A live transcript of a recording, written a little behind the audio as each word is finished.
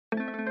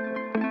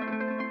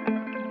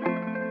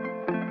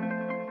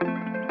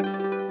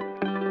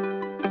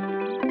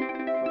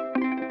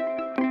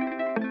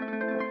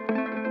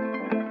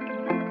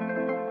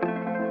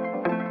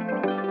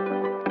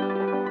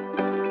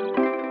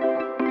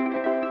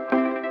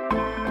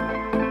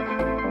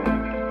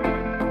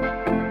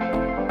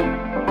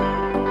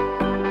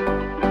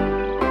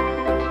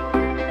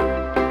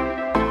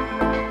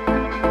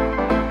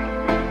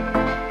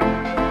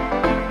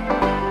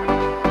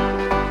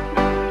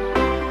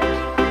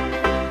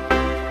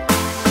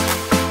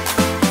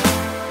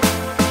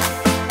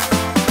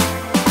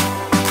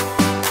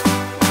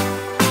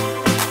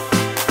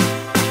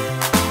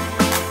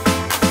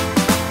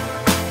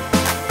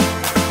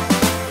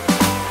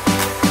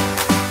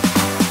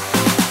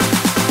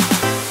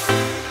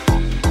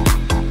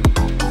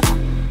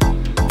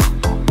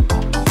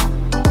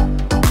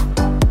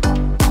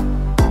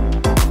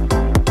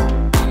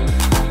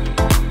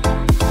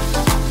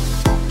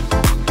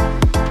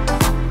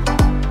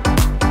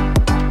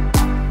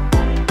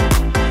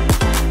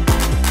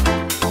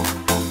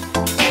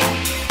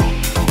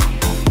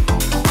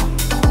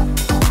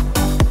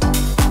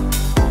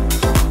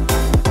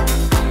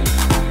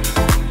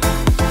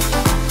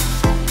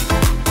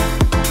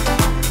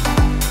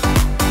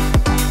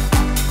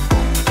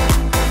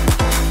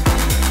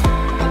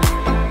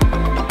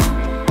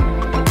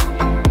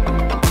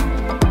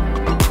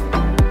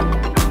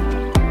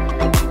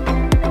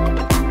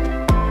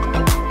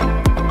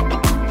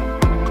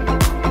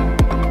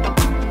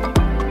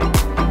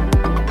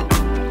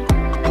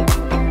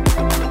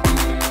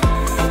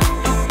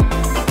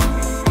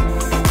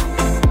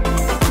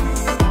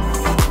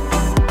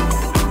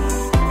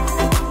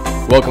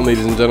Welcome,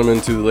 ladies and gentlemen,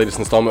 to the latest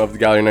installment of the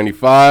Gallery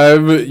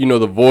 95. You know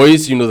the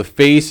voice, you know the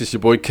face. It's your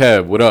boy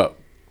Kev. What up?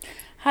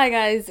 Hi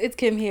guys, it's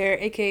Kim here,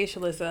 aka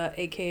Shalissa,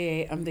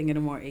 aka I'm thinking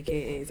of more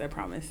AKAs, I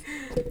promise.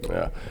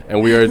 Yeah,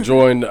 and we are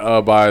joined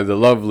by the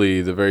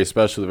lovely, the very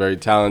special, the very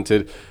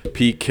talented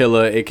Pete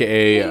Killer,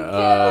 aka You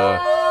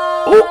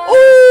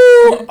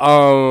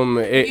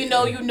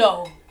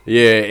know.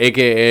 Yeah,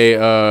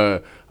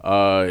 aka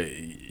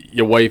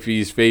your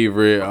wifey's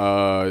favorite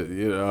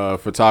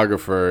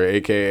photographer,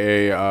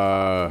 aka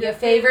your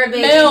favorite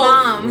baby Milf.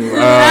 mom.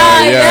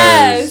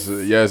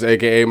 yes,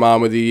 aka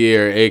Mom of the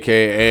Year,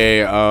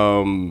 aka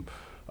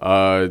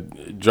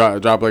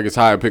drop like it's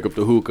high and pick up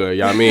the hookah.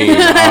 You know what I mean?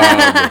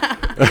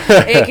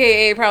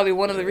 AKA probably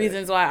one of the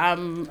reasons why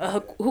I'm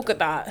a hookah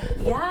thought.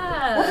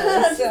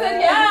 Yes. She said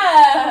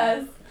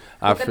yes.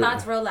 Hookah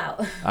thoughts roll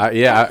out.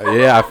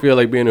 I feel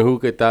like being a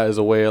hookah thought is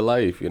a way of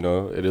life. You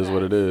know, it is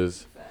what it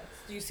is.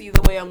 Do you see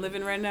the way I'm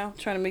living right now?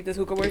 Trying to make this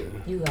hookah work?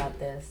 You got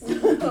this.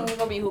 We're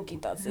gonna be hooky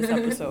thoughts this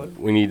episode.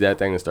 We need that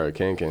thing to start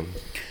kinking.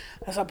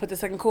 That's why I put the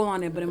second coal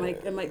on it, but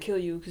it might kill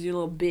you because you're a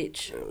little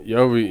bitch.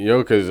 Yo,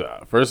 because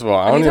first of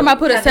all, Anytime I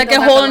put a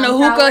second hole in the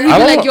hookah, he'd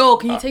be like, yo,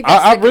 can you take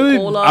that second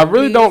coal off, I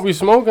really please? don't be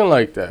smoking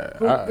like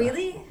that.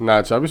 Really?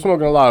 Nah, I be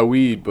smoking a lot of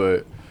weed,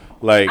 but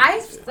like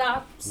I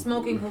stopped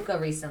smoking hookah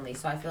recently,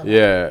 so I feel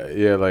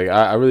like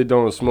I really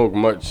don't smoke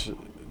much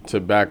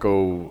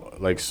tobacco,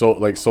 like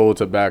sold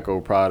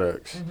tobacco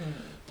products.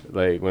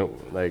 The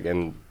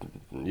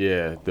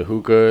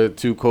hookah,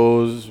 2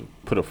 coals,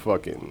 put a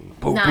fucking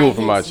boom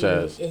from my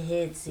chest. It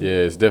hits you. Yeah,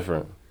 it's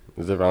different.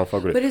 I don't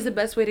fuck with But it. it's the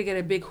best way to get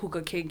a big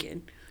hookah kick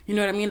in. You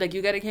know what I mean? Like,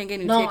 you got a kick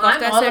in, you No, take off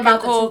I'm that all second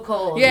about coal. the 2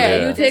 coals.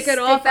 Yeah, you take Just it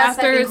off stick that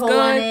after second it's coal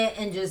good. in it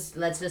and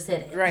let's just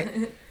hit it.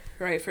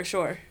 Right, for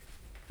sure.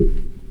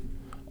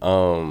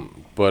 So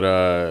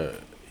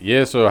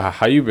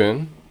how you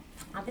been?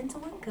 I've been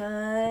doing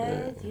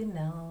good. You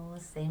know,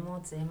 same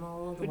old.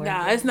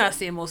 Nah, it's not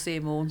same old.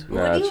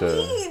 Nah, What do chill.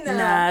 you mean?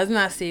 Nah, it's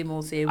not same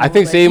old. I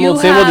think same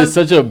old is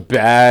such a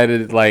bad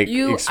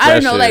expression. I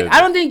don't know, like, I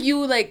don't think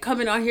you, like,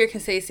 coming on here can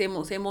say same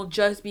old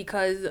just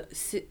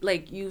because,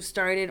 like, you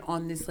started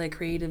on this, like,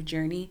 creative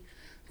journey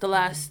the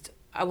last,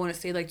 I want to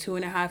say, like,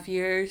 2.5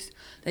 years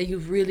that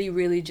you've really,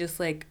 really just,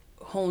 like,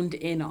 honed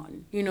in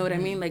on. You know what I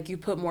mean? Like, you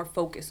put more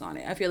focus on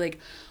it. I feel like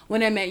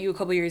when I met you a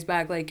couple years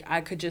back, like,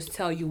 I could just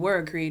tell you were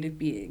a creative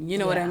being. You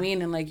know what I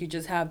mean? And, like, you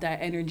just have that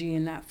energy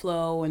and that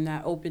flow and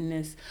that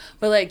openness.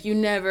 But, like, you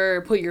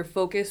never put your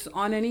focus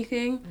on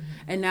anything.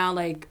 And now,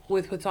 like,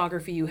 with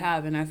photography you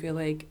have, and I feel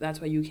like that's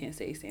why you can't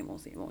say same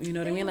old. You know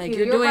what I mean? Like,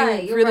 you're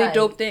doing really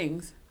dope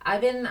things.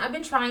 I've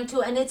been trying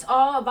to, and it's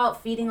all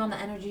about feeding on the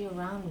energy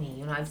around me.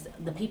 You know,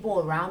 the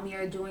people around me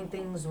are doing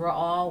things. We're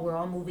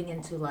all moving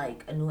into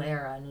like a new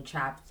era, a new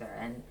chapter,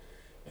 and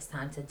it's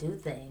time to do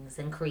things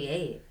and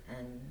create.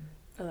 And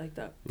I like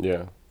that.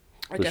 Yeah,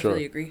 I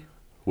definitely agree.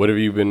 What have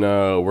you been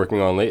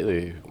working on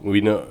lately? We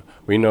know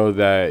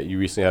that you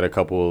recently had a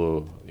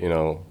couple,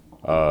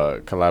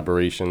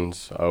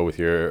 collaborations with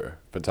your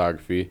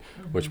photography,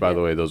 which, by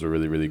the way, those were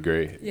really, really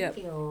great. Yeah,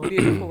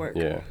 beautiful work.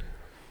 Yeah.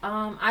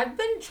 I've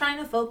been trying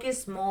to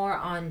focus more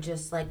on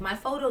just like my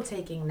photo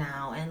taking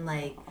now and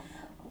like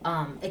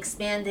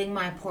expanding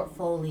my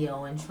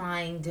portfolio and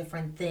trying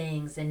different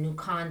things and new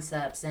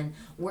concepts and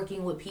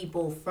working with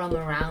people from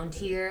around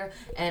here.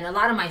 And a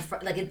lot of my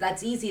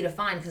that's easy to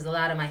find because a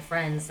lot of my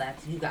friends that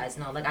you guys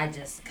know, like I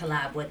just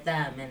collab with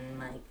them and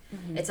like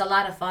it's a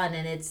lot of fun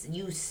and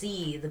you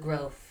see the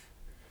growth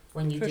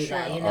when you do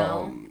that, you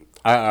know.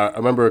 I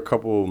remember a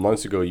couple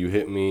months ago you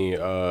hit me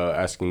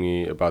asking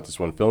me about this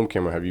one film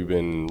camera. Have you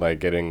been like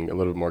getting a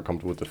little bit more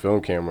comfortable with the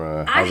film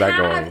camera? How's that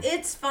going?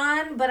 It's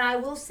fun, but I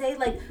will say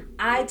like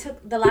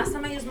the last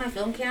time I used my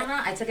film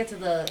camera, I took it to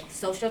the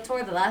social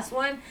tour, the last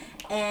one,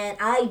 and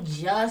I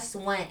just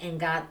went and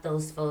got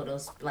those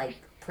photos like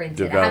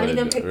printed. I haven't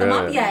even picked them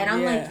up yet, and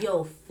I'm like,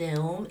 yo,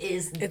 film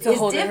is a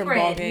whole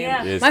different ballgame.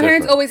 Yeah. My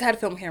parents always had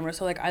film cameras,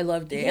 so like I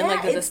loved it, and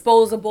like the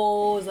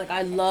disposables, like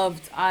I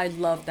loved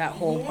that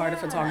whole part of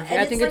photography. And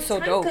I think it's so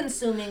dope.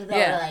 Consuming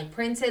though, to like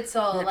print it,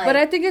 so like. But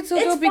I think it's so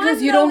dope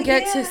because you don't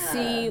get to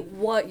see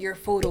what your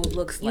photo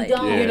looks like.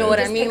 You know what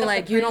I mean?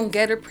 Like you don't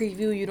get a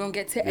preview, you don't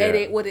get to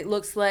edit what it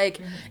looks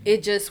like.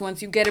 It just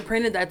once you get it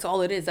printed, that's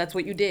all it is. That's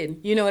what you did.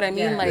 You know what I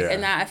mean? Like,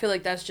 and I feel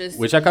like that's just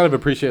which I kind of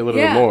appreciate a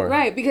little bit more.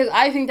 Right, because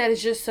I think that is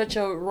just such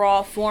a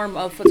raw form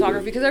of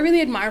photography because I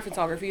really admire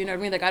photography, you know what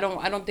I mean? Like I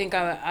don't think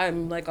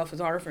I'm like a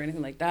photographer or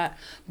anything like that,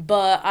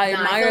 but I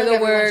admire the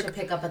work. Should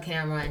pick up a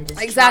camera and just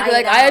exactly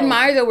like I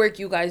admire the work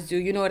you guys do,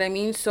 you know what I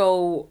mean?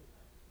 So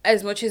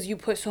as much as you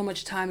put so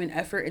much time and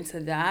effort into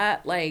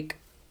that, like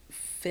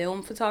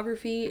film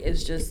photography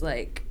is just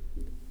like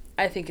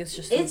I think it's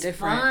just so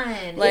different.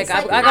 Fun. Like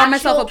I got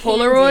myself a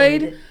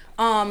Polaroid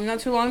not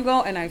too long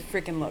ago, and I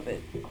freaking love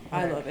it.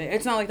 I love it.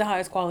 It's not like the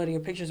highest quality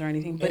of pictures or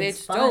anything, but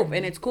it's dope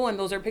and it's cool. And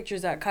those are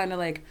pictures that kind of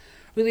like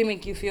really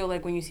make you feel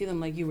like when you see them,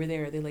 like you were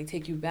there. They like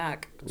take you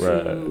back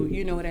to,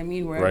 you know what I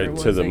mean, wherever right it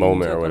was to the that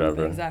moment you or took them.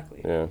 whatever.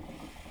 Exactly. Yeah.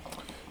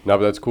 No,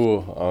 but that's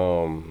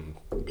cool.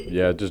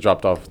 Yeah, just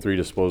dropped off 3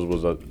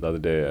 disposables the other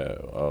day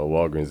at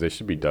Walgreens. They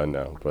should be done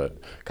now, but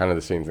kind of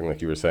the same thing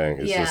like you were saying.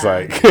 It's just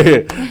like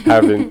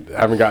haven't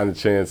gotten the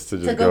chance to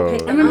just go.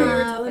 Pick I them remember you up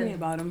were telling me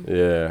about them.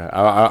 Yeah,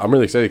 I'm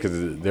really excited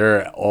because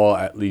they're all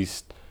at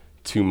least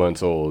 2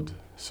 months old.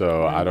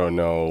 So I don't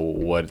know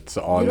what's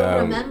on You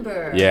don't them.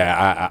 remember.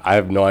 Yeah, I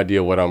have no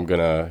idea what I'm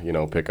gonna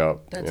pick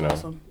up. That's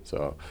awesome.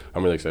 So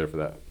I'm really excited for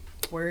that.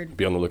 Word.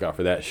 Be on the lookout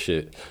for that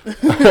shit.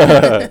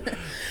 But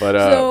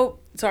So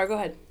sorry, go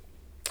ahead.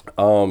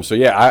 so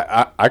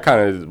yeah, I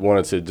kind of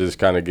wanted to just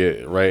kind of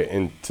get right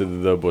into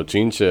the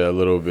bochincha a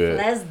little bit.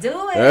 Let's do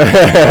it.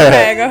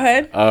 Okay, go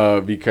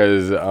ahead.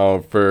 Because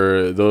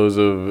for those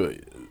of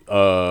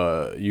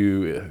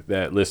you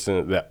that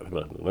listen,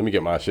 let me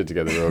get my shit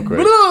together real quick.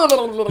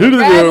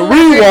 Rewind.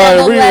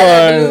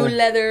 Blue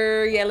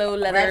leather, yellow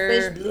leather.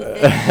 Red fish, blue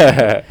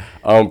fish.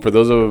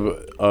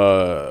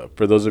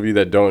 For those of you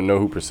that don't know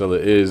who Priscilla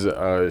is,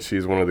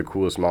 she's one of the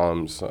coolest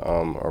moms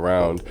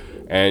around,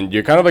 and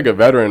you're kind of like a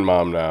veteran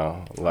mom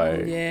now.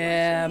 Like,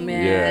 Yeah,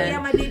 man. Yeah,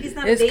 my baby's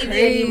not It's a baby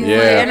crazy. anymore.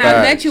 Yeah, And I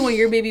facts. met you when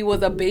your baby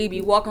was a baby,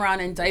 walking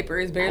around in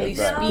diapers, barely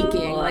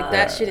speaking. Like,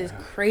 that shit is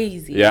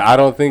crazy. yeah, I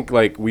don't think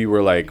like we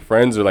were like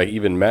friends or like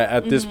even met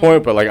at this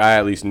point, but like I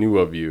at least knew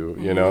of you,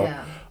 you know.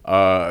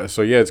 Yeah.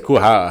 So yeah, it's cool.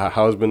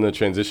 How's been the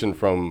transition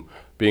from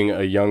being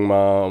a young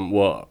mom,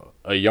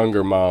 a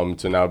younger mom,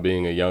 to now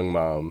being a young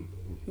mom?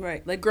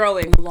 Right. Like,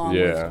 growing along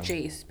Yeah. with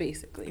Jace,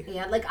 basically.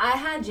 Yeah, like I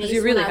had Jason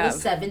you really when I was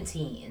have.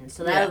 17,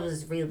 so that Yeah.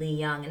 was really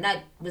young, and that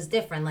was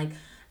different. Like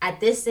at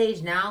this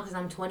age now, because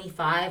I'm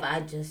 25,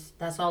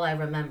 that's all I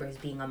remember is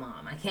being a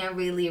mom. I can't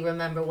really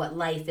remember what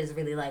life is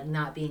really like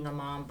not being a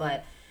mom,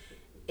 but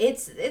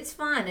it's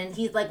fun. And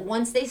he's like,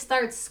 once they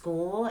start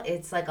school,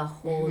 it's like a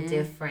whole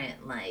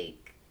different like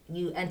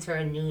you enter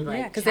a new like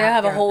Yeah, because they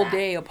have a chapter of whole that.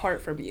 day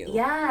apart from you.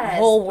 Yes, A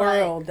whole but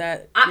world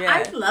that.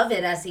 I love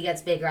it as he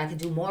gets bigger. I could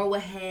do more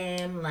with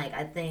him. Like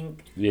I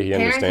think Yeah, he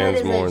parenthood understands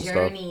is more a and stuff.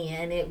 journey,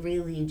 and it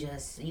really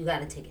just you got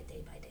to take it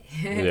day by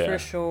day. Yeah. For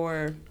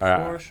sure,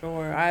 Ah. for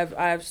sure. I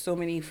have so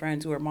many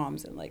friends who are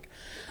moms, and like,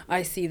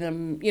 I see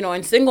them,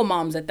 and single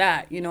moms at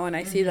that, and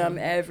I see them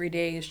every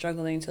day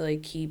struggling to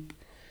like keep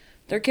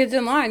their kids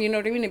in line. You know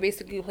what I mean? They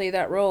basically play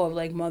that role of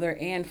like mother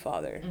and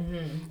father,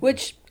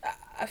 which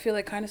I feel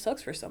like kind of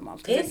sucks for some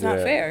moms because it's not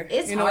Yeah. fair.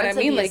 It's you know hard what I to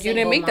mean? be a Like, you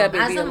didn't single make that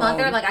mom. baby As a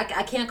mother, alone. like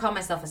I can't call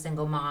myself a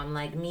single mom.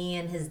 Like me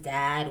and his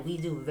dad, we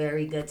do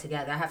very good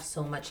together. I have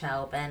so much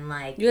help, and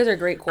like You guys are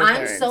great I'm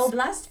co-parents. so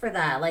blessed for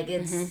that. Like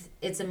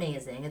it's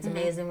amazing. It's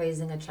amazing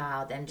raising a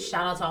child. And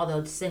shout out to all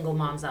those single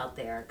moms out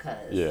there, cause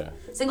Yeah.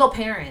 single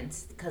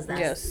parents, cause that's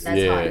Yes. that's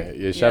Yeah, hard.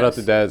 yeah. Shout out Yes.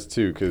 to dads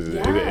too, because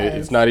Yes.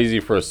 it's not easy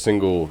for a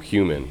single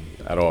human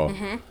at all.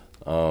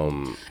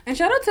 And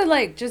shout out to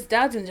like just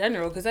dads in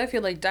general, because I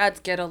feel like dads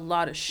get a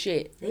lot of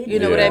shit. They You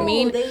know do. what I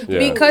mean? They Yeah. do.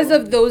 Because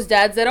of those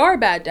dads that are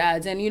bad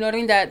dads, and you know what I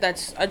mean.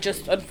 That's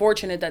just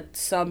unfortunate that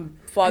some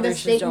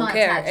fathers just don't stigma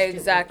care. attached to it.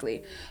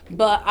 Exactly.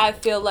 But I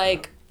feel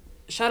like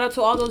shout out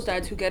to all those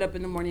dads who get up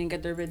in the morning and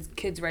get their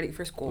kids ready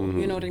for school.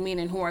 You know what I mean,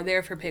 and who are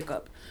there for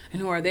pickup,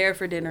 and who are there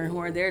for dinner, and who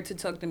are there to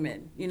tuck them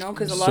in. You know,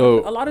 because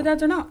So- a lot of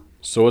dads are not.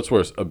 So what's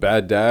worse, a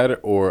bad dad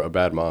or a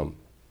bad mom?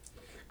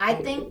 I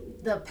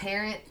think the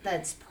parent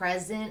that's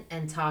present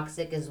and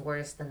toxic is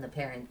worse than the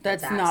parent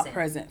That's not absent.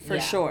 present for Yeah.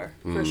 sure.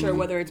 For sure,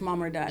 whether it's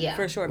mom or dad, Yeah.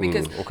 for sure,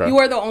 because okay. you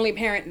are the only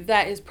parent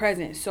that is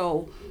present.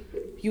 So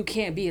you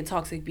can't be a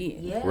toxic being.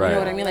 Yeah. You Right. know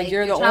what I mean? Like,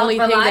 you're the your child only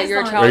thing that relies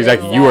your on child. you.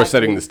 Exactly. You are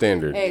setting the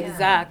standard.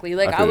 Exactly.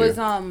 Like I I feel was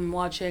you.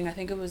 watching, I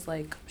think it was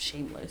like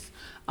Shameless,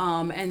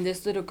 and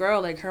this little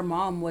girl, like her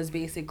mom was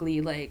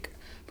basically like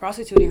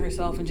prostituting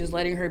herself and just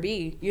letting her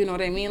be. You know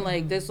what I mean?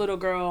 Like this little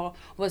girl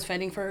was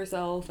fending for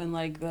herself, and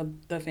like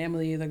the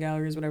family, the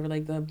Gallagher's, whatever,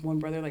 like the one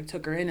brother like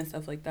took her in and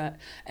stuff like that.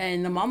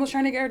 And the mom was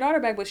trying to get her daughter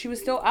back, but she was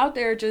still out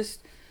there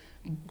just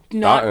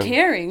not Dotting.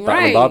 caring.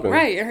 Dotting and Right, bopping.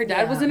 right. And her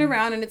dad Yeah. wasn't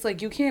around, and it's like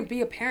you can't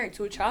be a parent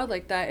to a child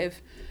like that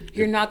if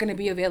you're not going to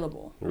be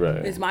available.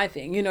 Right. Is my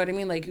thing. You know what I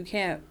mean? Like you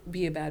can't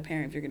be a bad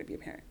parent if you're going to be a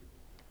parent.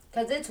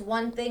 Because it's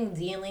one thing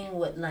dealing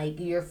with like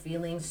your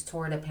feelings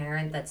toward a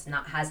parent that's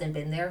not hasn't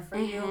been there for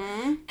you,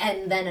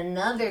 and then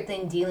another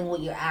thing dealing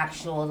with your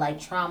actual like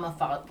trauma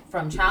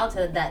from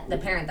childhood that the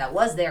parent that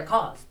was there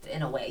caused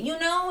in a way. You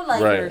know,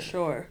 like Right. For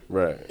sure.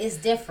 Right. it's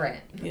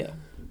different. Yeah.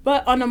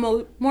 But on a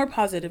more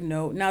positive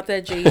note, now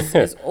that Jace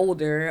is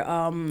older,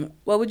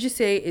 what would you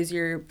say is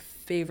your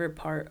favorite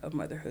part of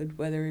motherhood,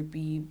 whether it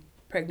be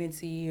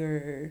pregnancy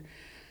or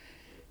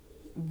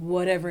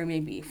whatever it may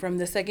be, from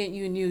the second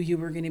you knew you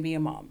were going to be a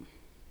mom?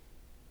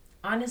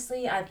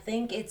 Honestly, I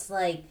think it's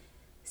like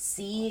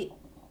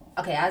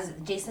okay, as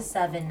Jace is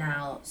 7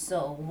 now,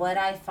 so what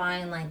I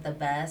find like the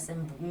best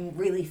and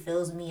really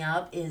fills me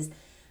up is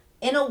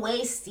in a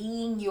way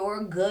seeing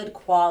your good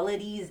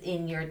qualities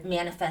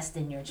manifest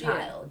in your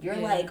child. You're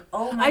Yeah. like,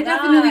 oh my I god,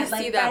 definitely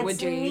like, see that with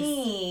that's Jace.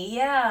 me.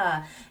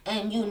 Yeah.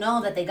 And you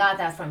know that they got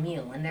that from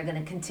you and they're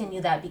gonna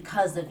continue that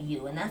because of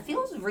you. And that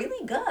feels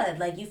really good.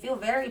 Like you feel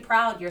very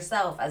proud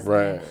yourself as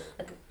Right.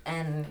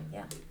 And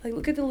yeah. Like,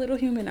 look at the little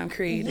human I'm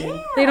creating.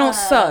 Yeah. They don't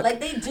suck. Like,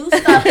 they do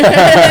stuff.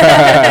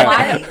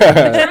 Why are you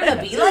trying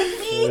to be like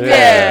me?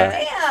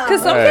 Yeah.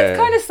 Because some kids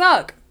kind of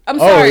suck. I'm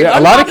sorry. Yeah,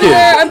 a lot of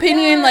kids.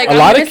 Opinion, like, a I'm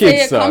lot gonna of kids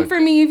say it, suck. come for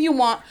me if you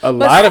want. A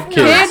lot of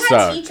kids I've suck.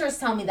 had teachers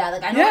tell me that.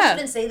 Like, I know I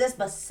shouldn't say this,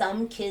 but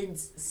some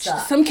kids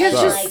suck. Some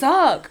kids just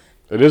suck.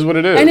 It is what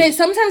it is. And it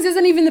sometimes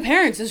isn't even the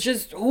parents. It's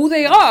just who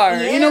they are.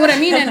 Yeah. You know what I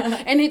mean?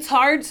 And it's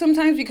hard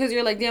sometimes because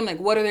you're like, damn, like,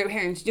 what are their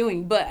parents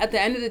doing? But at the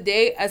end of the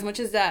day, as much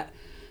as that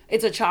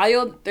it's a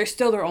child, they're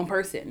still their own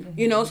person.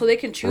 You know? So they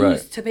can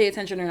choose to pay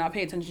attention or not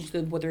pay attention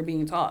to what they're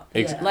being taught.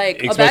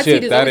 Like, especially a bad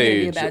seed at that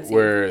is age a bad seed.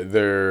 where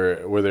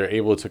they're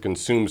able to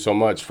consume so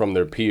much from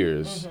their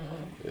peers.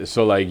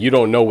 So, like, you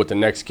don't know what the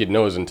next kid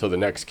knows until the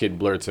next kid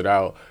blurts it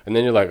out. And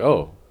then you're like,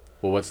 oh,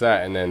 well, what's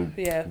that? And then,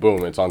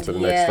 boom, it's on to the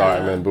next thought.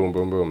 And then boom,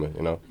 boom, boom,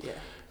 you know? Yeah,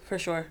 for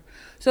sure.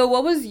 So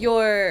what was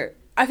your...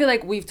 I feel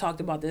like we've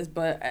talked about this,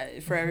 but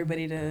for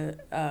everybody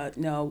to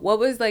know, what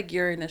was, like,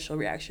 your initial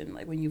reaction,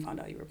 like, when you found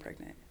out you were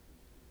pregnant?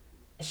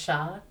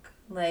 Shock.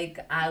 Like,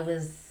 I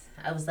was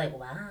like,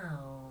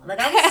 wow. Like,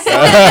 I was so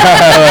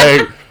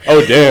like,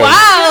 oh, damn.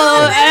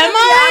 Wow,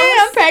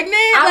 I'm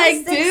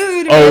pregnant?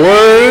 Dude. Oh,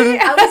 word?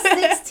 I was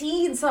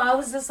 16, so I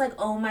was just like,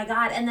 oh my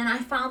God. And then I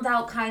found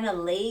out kind of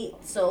late,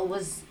 so it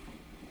was...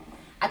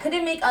 I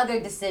couldn't make other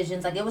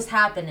decisions. Like, it was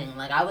happening.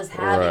 Like, I was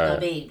having a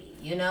baby,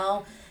 you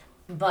know?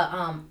 But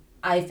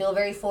I feel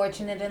very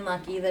fortunate and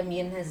lucky that me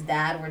and his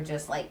dad were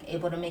just, like,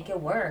 able to make it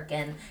work.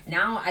 And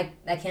now I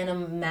can't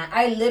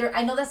imagine...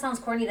 I know that sounds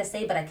corny to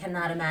say, but I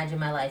cannot imagine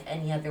my life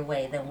any other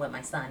way than with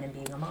my son and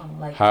being a mom.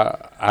 Like,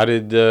 how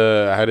did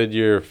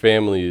your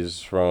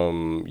families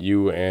from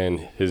you and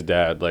his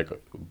dad, like,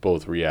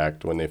 both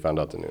react when they found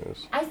out the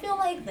news? I feel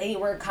like they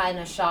were kind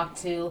of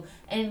shocked, too.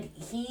 And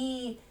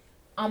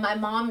on my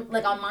mom,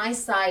 like, on my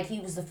side, he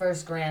was the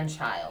first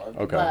grandchild.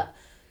 Okay. But,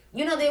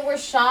 you know, they were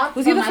shocked.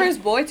 Was he the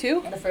first boy,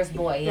 too? The first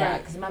boy, yeah.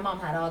 Because my mom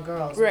had all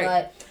girls. Right.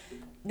 But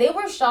they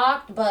were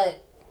shocked,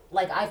 but,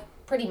 like, I've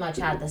pretty much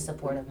had the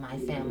support of my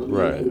family.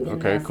 Right. They've been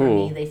Okay, there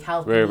cool. for me. They've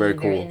helped very, me. very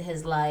They're cool. in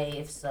his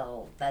life,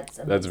 so that's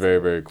amazing. That's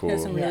very, very cool. He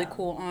has some really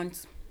cool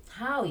aunts.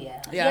 How,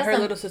 yeah. Yeah, her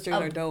little sisters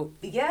are dope.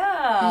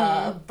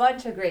 Yeah, a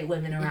bunch of great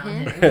women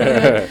around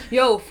him.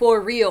 Yo, for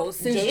real.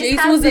 Since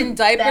Jace was in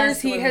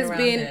diapers, he has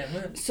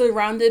been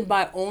surrounded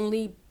by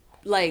only,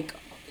 like,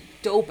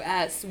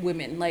 dope-ass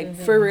women. Like,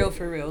 for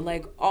real.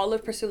 Like, all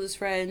of Priscilla's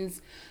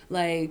friends,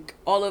 like,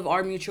 all of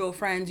our mutual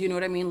friends, you know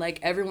what I mean? Like,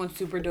 everyone's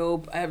super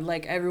dope.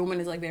 Like, every woman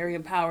is, like, very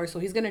empowered. So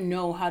he's gonna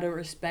know how to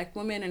respect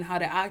women and how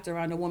to act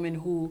around a woman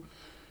who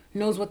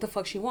knows what the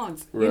fuck she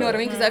wants. You know what I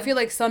mean? Because I feel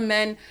like some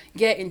men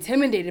get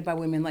intimidated by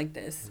women like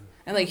this.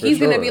 And, like, he's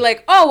going to be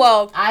like, oh,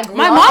 well,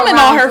 my mom and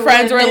all her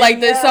friends were like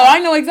this, so I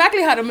know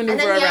exactly how to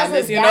maneuver around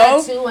this, you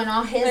know? Too, and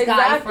all his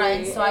guy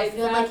friends, so I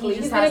feel like he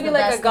just has the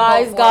best of both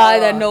worlds. He's going to be like a guy's guy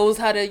that knows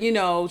how to, you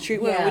know,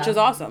 treat women, which is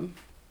awesome.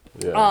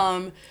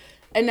 Yeah.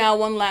 And now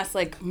one last,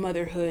 like,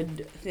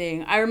 motherhood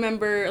thing. I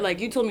remember, like,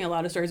 you told me a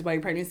lot of stories about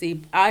your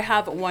pregnancy. I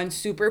have one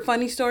super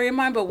funny story in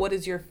mind, but what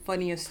is your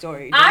funniest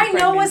story? I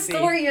know what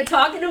story you're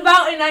talking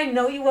about, and I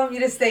know you want me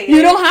to say it.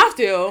 You don't have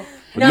to.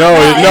 No,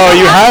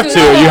 you have to.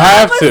 You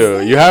have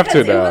to. You have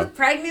to now. It was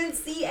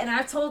pregnancy, and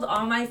I've told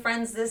all my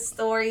friends this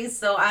story,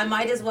 so I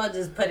might as well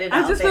just put it out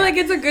there. I just feel like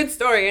it's a good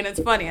story, and it's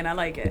funny, and I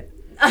like it.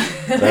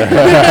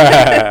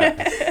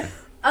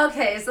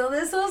 Okay, so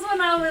this was when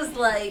I was,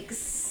 like,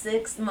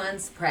 6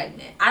 months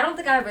pregnant. I don't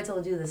think I ever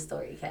told you this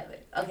story, Kevin.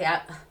 Okay,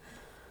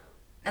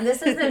 and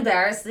this is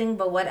embarrassing,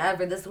 but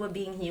whatever. This is what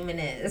being human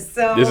is.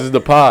 So this is the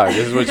pod.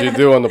 This is what you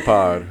do on the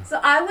pod. So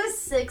I was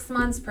 6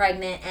 months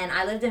pregnant, and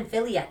I lived in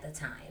Philly at the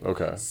time.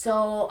 Okay.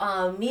 So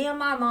me and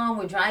my mom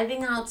were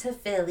driving out to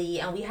Philly,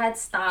 and we had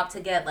stopped to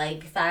get,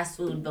 like, fast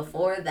food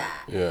before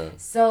that. Yeah.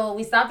 So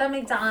we stopped at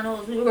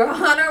McDonald's. We were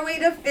on our way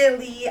to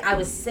Philly. I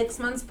was 6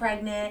 months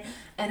pregnant,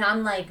 and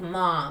I'm like,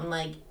 Mom,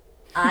 like,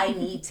 I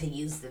need to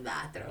use the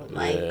bathroom.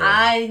 Like,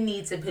 I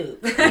need to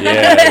poop.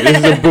 Yeah, this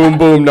is a boom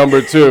boom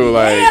number 2.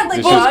 Like,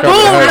 like, boom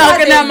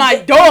knocking at my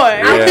door.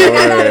 I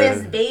got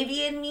this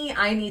baby in me.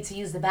 I need to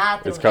use the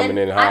bathroom. It's coming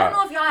in hot. I don't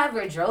know if y'all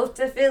ever drove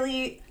to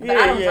Philly, but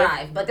I don't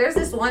drive. But there's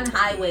this one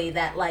highway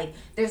that, like,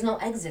 there's no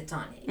exits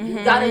on it.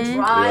 You gotta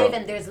drive,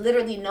 and there's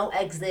literally no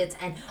exits.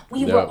 And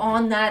we were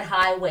on that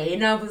highway,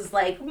 and I was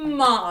like,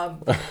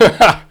 Mom,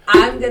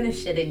 I'm gonna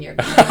shit in your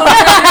car.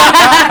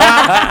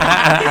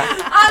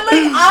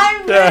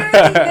 I'm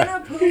literally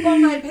gonna poop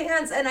on my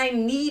pants, and I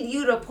need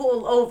you to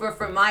pull over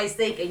for my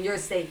sake and your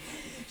sake.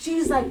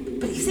 She's like,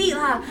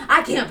 Priscilla,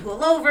 I can't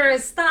pull over.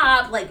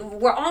 Stop. Like,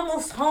 we're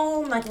almost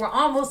home. Like, we're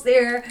almost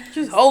there.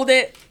 Just hold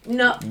it.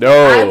 No. No.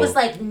 I was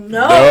like,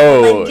 no.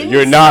 Like, give me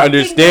you're not something,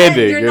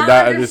 understanding. You're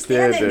not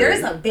understanding.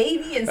 There's a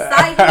baby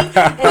inside me.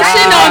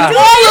 Pushing on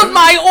all of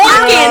my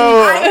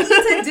organs.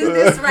 I need to do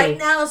this right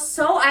now.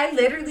 So I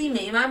literally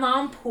made my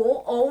mom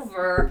pull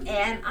over,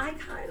 and I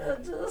kind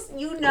of just,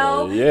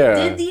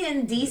 did the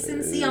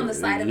indecency on the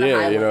side of the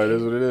highway. Yeah, you know, it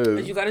is what it is.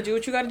 But you got to do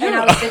what you got to do. And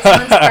I was 6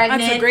 months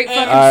pregnant. That's a great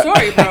fucking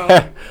story,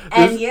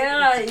 And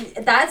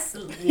that's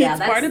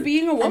part of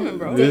being a woman,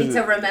 bro. Day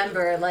to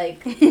remember,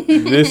 like.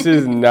 This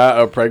is not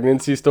a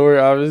pregnancy story,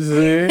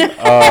 obviously.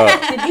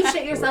 Did you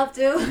shit yourself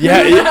too?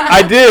 Yeah,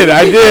 I did.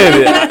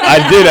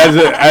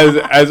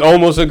 As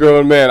almost a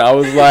grown man. I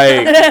was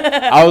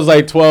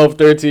like 12,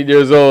 13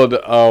 years old.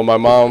 My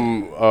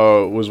mom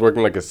was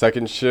working like a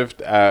second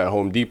shift at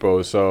Home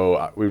Depot,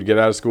 so we would get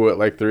out of school at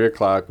like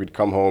 3:00. We'd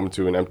come home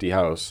to an empty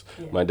house.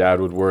 Yeah. My dad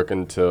would work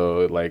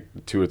until like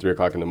 2 or 3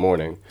 o'clock in the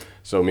morning.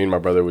 So me and my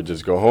brother would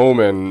just go home,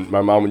 and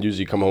my mom would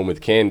usually come home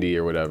with candy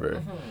or whatever.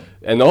 Mm-hmm.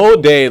 And the whole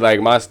day,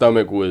 like, my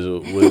stomach was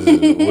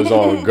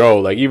on go.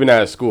 Like, even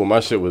at school, my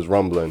shit was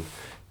rumbling.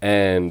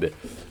 And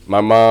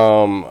my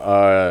mom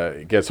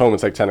gets home.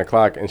 It's like 10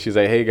 o'clock. And she's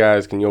like, hey,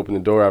 guys, can you open the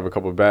door? I have a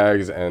couple of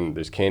bags, and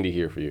there's candy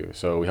here for you.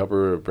 So we help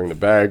her bring the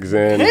bags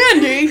in.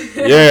 Candy?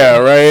 Yeah,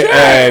 right? Sure.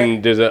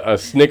 And there's a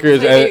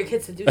Snickers. And your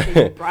kids to do so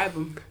you bribe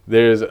them.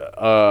 There's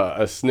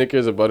a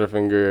Snickers, a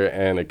Butterfinger,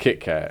 and a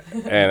Kit Kat.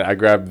 And I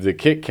grabbed the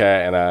Kit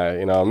Kat,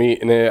 and I'm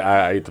eating it.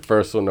 I ate the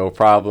first one, no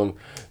problem.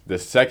 The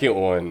second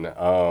one,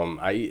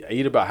 I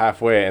eat about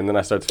halfway, and then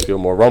I start to feel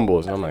more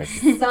rumbles. And I'm like,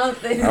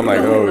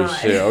 oh,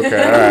 shit,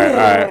 okay, all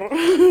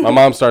right. My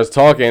mom starts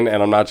talking,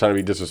 and I'm not trying to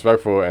be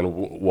disrespectful and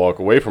walk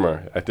away from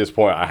her. At this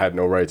point, I had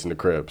no rights in the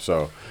crib,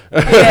 so.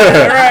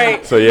 Yeah,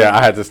 right. So, yeah,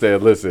 I had to stay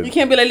and listen. You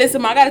can't be like,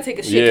 listen, I got to take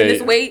a shit. Can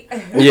this wait?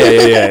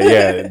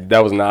 Yeah.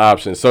 That was an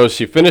option. So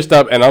she finished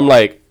up, and I'm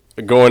like,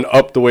 going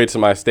up the way to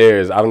my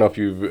stairs. I don't know if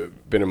you've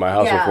been in my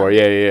house before.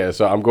 Yeah.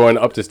 So I'm going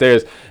up the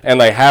stairs, and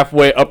like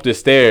halfway up the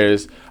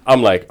stairs,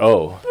 I'm like,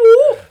 oh.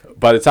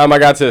 By the time I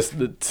got to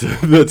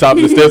the top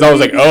of the stairs, I was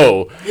like,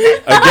 oh.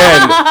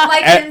 Again.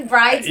 Like in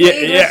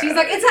Bridesmaids, where she's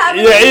like, it's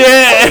happening.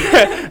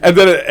 Yeah.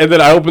 and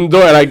then I open the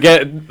door, and I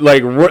get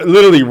like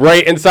literally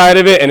right inside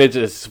of it, and it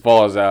just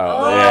falls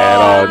out.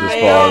 It all just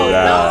falls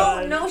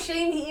out. No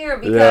shame here,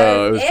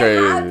 because it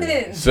crazy.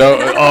 Happened. So,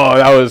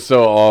 that was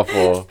so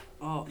awful.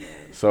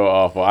 So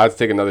awful. I had to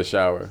take another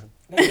shower.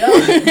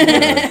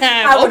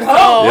 I would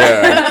hope.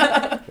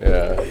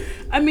 Yeah.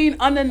 I mean,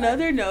 on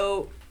another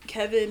note,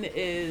 Kevin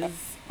is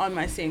on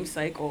my same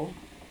cycle.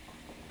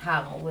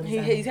 How? What is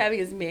that? He's having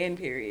his man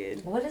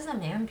period. What is a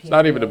man period? It's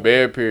not even a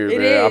man period,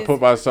 man. Is. I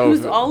put myself. He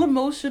was all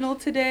emotional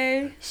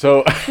today.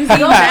 So he's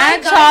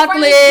mad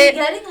chocolate.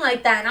 Getting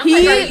like that. And I'm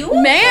like, are you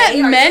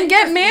okay? Men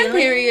get man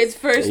periods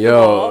first of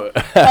all.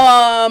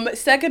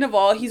 Second of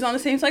all, he's on the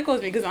same cycle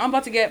as me because I'm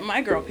about to get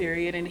my girl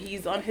period and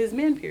he's on his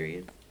man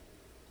period.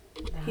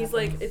 He's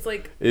like, it's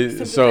like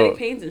sympathetic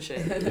pains and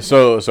shit.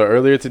 So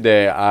earlier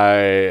today,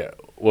 I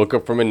woke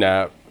up from a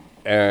nap.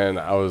 And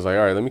I was like,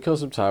 all right, let me kill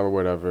some time or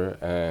whatever.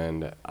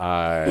 And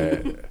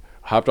I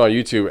hopped on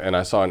YouTube and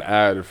I saw an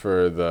ad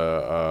for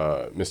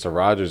the Mr.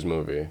 Rogers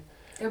movie.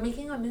 They're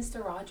making a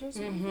Mr. Rogers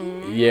movie?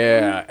 Mm-hmm.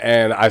 Yeah,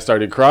 and I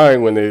started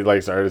crying when they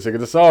like started singing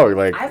the song.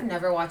 Like, I've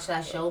never watched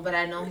that show, but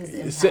I know his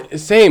impact.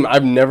 Same.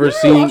 I've never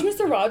seen. Watch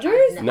Mr.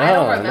 Rogers? No, I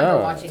don't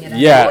remember watching it.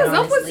 Yeah.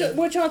 What's up with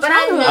what y'all But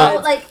I know,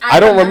 like, I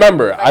don't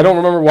remember. Like, I don't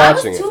remember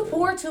watching it. I was too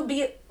poor to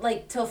be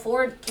like to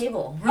afford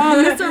cable.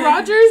 Mr.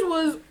 Rogers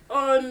was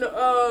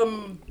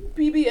on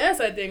PBS,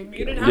 I think.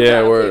 You didn't have to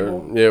have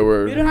cable. Yeah,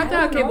 we're. You didn't have to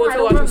have cable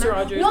to watch Mr.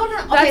 Rogers. No.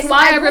 Okay, that's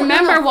why I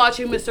remember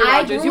watching Mr.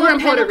 Rogers. You were in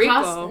Puerto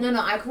Rico.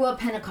 No, I grew up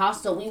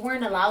Pentecostal. We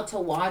weren't allowed to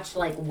watch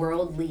like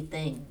worldly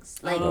things.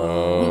 Like we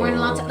weren't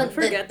allowed to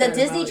like the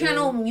Disney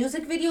Channel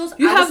music videos.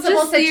 You I was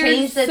supposed to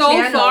change the so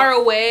channel. Far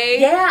away.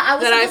 Yeah, I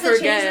was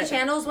supposed to change the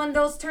channels when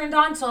those turned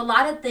on. So a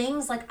lot of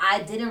things like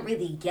I didn't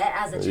really get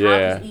as a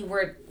child because we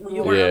weren't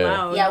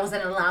allowed. Yeah, I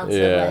wasn't allowed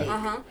to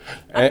like.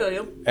 I feel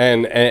you.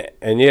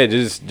 And yeah,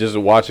 just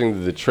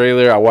watching the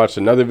trailer, I watched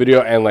another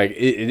video, and like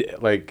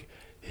it like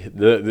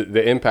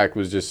the impact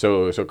was just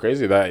so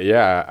crazy that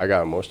I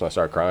got emotional. I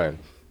started crying.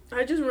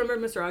 I just remember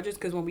Mr. Rogers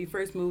because when we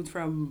first moved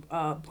from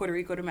Puerto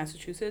Rico to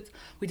Massachusetts,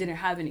 we didn't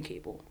have any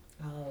cable.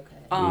 Oh,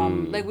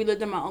 okay. Like we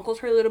lived in my uncle's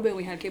for a little bit.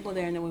 We had cable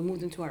there, and then we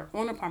moved into our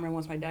own apartment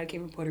once my dad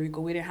came from Puerto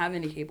Rico. We didn't have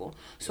any cable,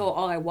 so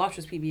all I watched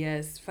was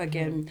PBS.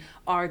 Fucking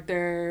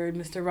Arthur,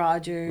 Mr.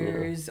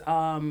 Rogers,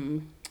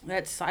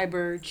 that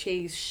cyber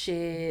chase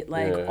shit,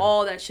 like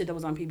all that shit that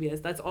was on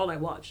PBS. That's all I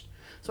watched.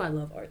 So I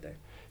love Arthur.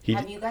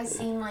 Have you guys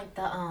seen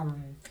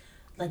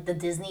like the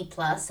Disney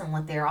Plus and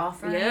what they're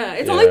offering? Yeah,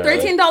 it's only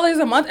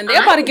 $13 a month, and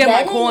they're about to get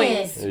my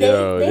coins.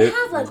 They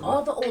have like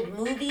all the old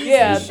movies.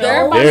 Yeah,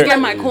 they're about to get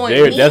my coins.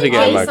 They're definitely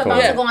getting my coins. I'm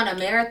about to go on a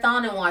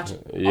marathon and watch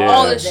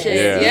all the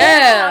shit.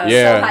 Yeah. I'm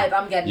so hype.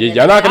 I'm getting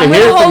y'all not gonna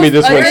hear it from me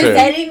this winter. You're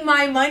getting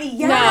my money.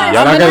 Yeah.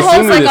 Y'all not gonna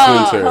see me this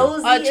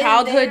winter. A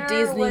childhood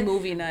Disney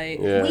movie night.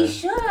 Yeah. We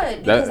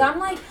should, because I'm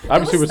like,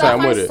 I'm super stuff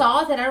with I it.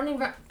 saw that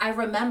I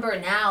remember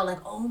now. Like,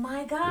 oh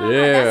my god,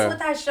 that's what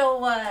that show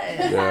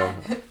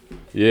was.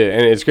 Yeah,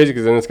 and it's crazy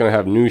because then it's gonna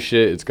have new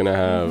shit. It's gonna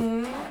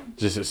have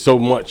just so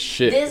much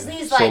shit.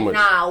 Disney's so like, much.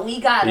 nah,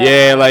 we gotta.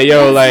 Yeah, like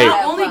yo, like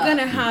not only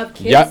gonna have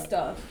kids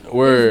stuff. Is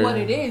what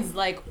it is.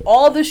 Like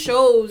all the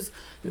shows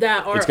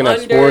that are it's gonna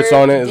have under sports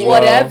on it as well.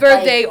 whatever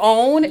Like, they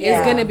own yeah.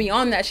 is gonna be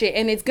on that shit,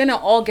 and it's gonna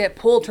all get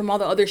pulled from all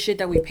the other shit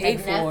that we paid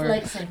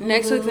Like for.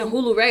 Netflix and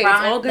Hulu, right? Prime,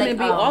 it's all gonna like,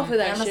 be off of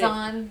that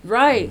Amazon. shit,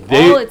 right?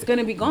 They- all it's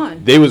gonna be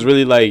gone. They was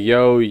really like,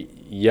 yo,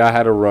 y'all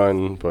had a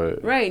run,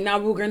 but Right, now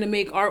we're gonna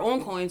make our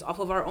own coins off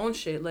of our own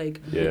shit.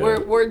 Like Yeah.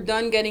 we're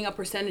done getting a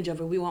percentage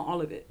of it. We want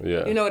all of it.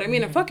 Yeah. You know what I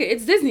mean? And fuck it,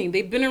 it's Disney.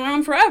 They've been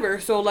around forever.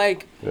 So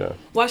like, yeah.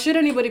 why should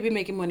anybody be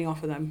making money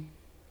off of them?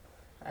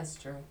 That's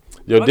true.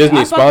 Yo, Okay, Disney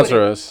I fuck with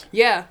sponsor it. us.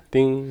 Yeah.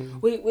 Ding.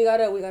 We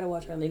gotta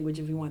watch our language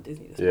if we want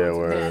Disney to sponsor. Yeah, us.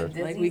 word.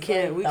 Like we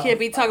can't Disney's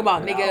be like, talking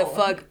about no. nigga,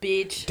 fuck,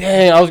 bitch.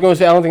 Dang, I was gonna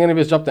say I don't think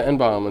anybody's dropped the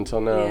N-bomb until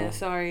now. Yeah,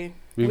 sorry.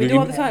 We We do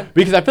all the time.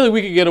 Because I feel like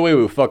we could get away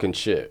with fucking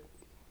shit.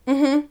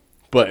 Mm-hmm.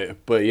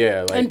 But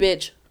yeah, like And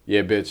bitch.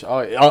 yeah, bitch.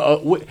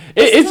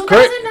 It's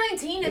crazy.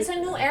 2019. It's a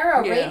new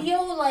era. Yeah.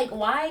 Radio, like,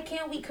 why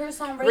can't we curse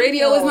on radio?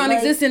 Radio is Like,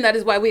 non-existent. That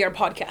is why we are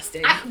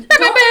podcasting.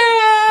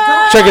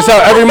 don't- Check us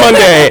out every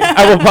Monday.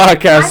 Apple I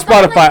Podcast,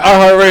 thought, Spotify, like,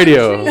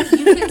 iHeartRadio. countries,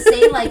 you can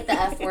say like the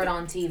F word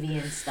on TV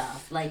and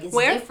stuff. Like it's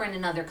Where? different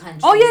in other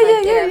countries. Oh, yeah,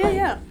 like, yeah, they're, yeah, like,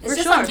 yeah. It's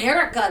For just sure.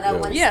 America that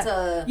wants Yeah.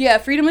 to. Yeah,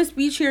 freedom of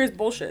speech here is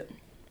bullshit.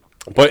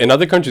 But in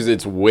other countries,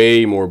 it's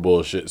way more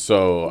bullshit.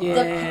 So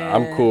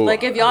I'm cool.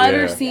 Like if y'all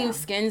ever Yeah. seen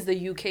Skins, the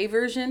UK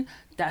version,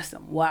 that's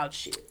some wild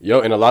shit. Yo,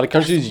 in a lot of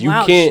countries, you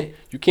wild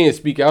can't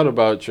speak out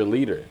about your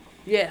leader.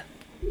 Yeah.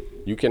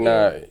 You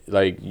cannot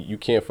you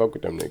can't fuck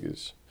with them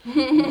niggas.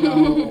 No,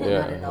 not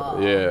at Yeah,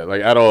 all. yeah,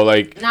 like at all.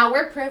 Like Now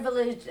we're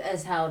privileged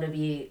as hell to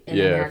be in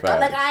Yeah, America. facts.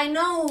 Like I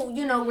know,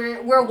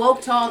 we're woke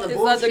to all the It's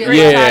not the bullshit. great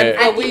Yeah. time, At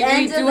but the we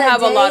end of do the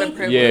have a lot of day,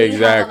 privilege. Yeah,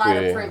 we have a lot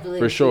of exactly. privilege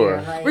For sure.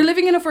 here, like, We're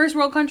living in a first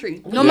world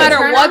country. No we matter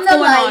can turn what's on the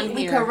going light, on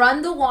we here. can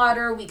run the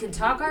water, we can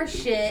talk our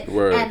shit,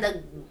 Word.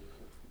 and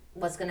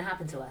what's gonna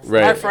happen to us?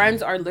 Right. Our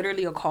friends are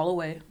literally a call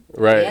away.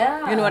 right,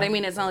 Yeah. You know what I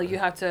mean? It's not like you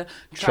have to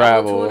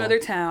travel Travel. to another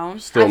town.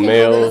 still I can go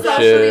mail to the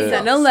grocery shit.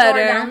 Send a store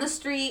letter. down the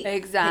street,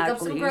 Exactly.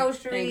 pick up some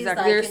groceries.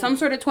 Exactly. like, There's and- some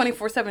sort of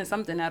 24/7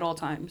 something at all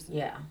times.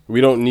 Yeah.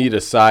 We don't need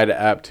a side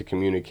app to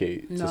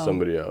communicate to No.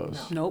 somebody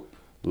else. Nope.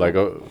 Like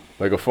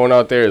a phone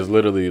out there is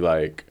literally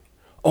like,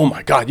 oh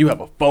my god, you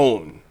have a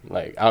phone.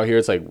 Like out here,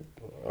 it's like,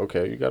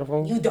 okay, you got a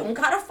phone. You don't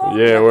got a phone?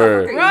 Yeah, What the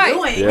word. fuck are you Right.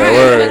 doing? Yeah, Right.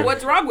 word. Like,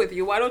 what's wrong with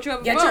you? Why don't you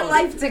have a Get phone? your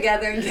life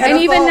together and get And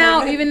a even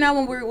phone. now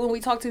when we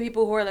talk to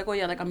people who are like, oh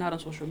yeah, like I'm not on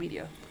social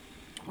media,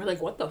 we're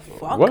like, what the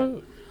fuck?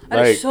 What?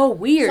 That is so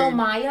weird. So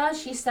Maya,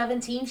 she's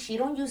 17. She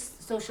don't use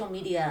social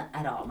media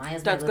at all.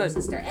 Maya's my That's little good.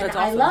 sister, and That's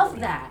I awesome. love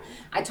that.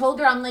 I told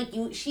her, I'm like,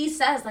 you. She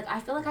says, like, I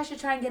feel like I should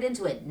try and get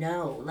into it.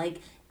 No, like,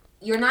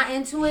 you're not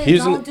into it.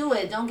 Here's don't an- do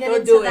it. Don't get Don't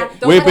into do that. it.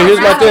 Don't Wait, let but it here's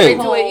my happen thing.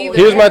 to it either.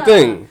 Here's my Yeah.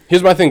 thing.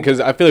 Here's my thing, because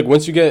I feel like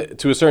once you get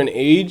to a certain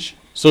age,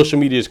 social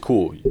media is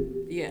cool.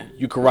 Yeah.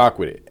 You can rock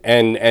with it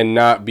and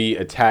not be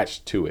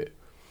attached to it.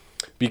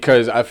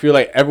 Because I feel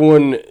like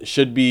everyone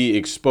should be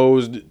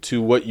exposed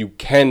to what you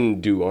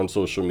can do on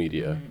social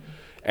media.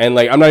 And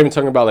like I'm not even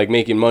talking about like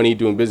making money,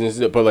 doing business,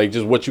 but like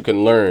just what you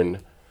can learn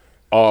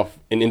off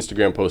an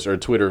Instagram post or a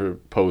Twitter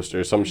post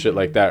or some shit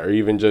like that, or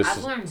even just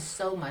I've learned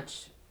so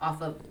much off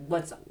of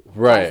what's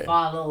Right. I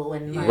follow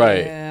and like,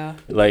 right, Yeah.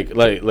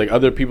 like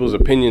other people's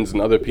opinions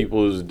and other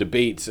people's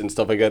debates and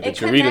stuff like that It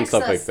that you read and connects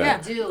stuff like us,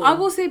 that. yeah. Do. I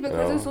will say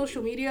because of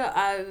social media,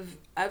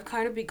 I've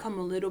kind of become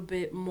a little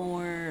bit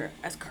more,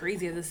 as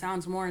crazy as it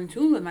sounds, more in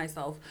tune with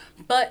myself.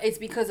 But it's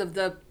because of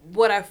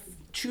what I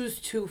choose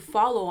to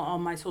follow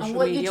on my social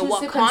what you media, choose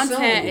what to content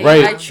consume.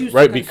 I Right, choose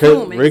right, to because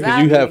consume.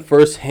 because you have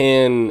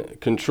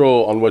first-hand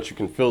control on what you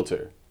can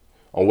filter,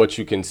 on what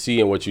you can see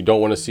and what you don't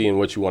want to see and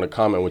what you want to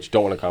comment, what you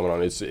don't want to comment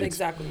on. It's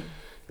exactly.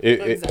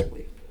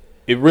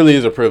 it really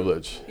is a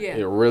privilege. Yeah.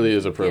 It really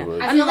is a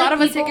privilege. I And a feel lot like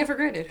of us people- take it for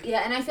granted.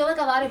 Yeah, and I feel like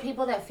a lot of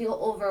people that feel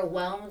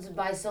overwhelmed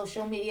by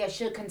social media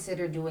should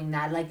consider doing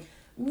that. Like,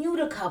 mute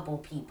a couple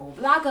people,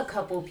 block a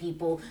couple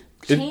people,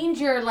 change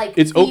your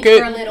it's feed okay-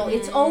 for a little.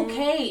 It's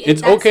okay.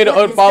 It's That's okay to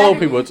what- unfollow better-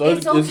 people. It's okay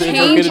to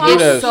Change do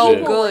that is so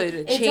shit. good.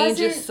 It Change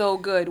is doesn't- so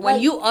good. When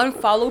like- you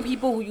unfollow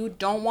people who you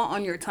don't want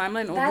on your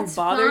timeline or who That's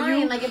bother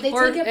fine. you, Like if they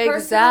or take it personal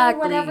exactly.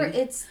 or whatever,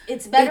 it's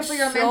better It's for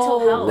your so mental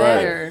health.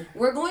 better.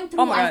 Like, we're going through,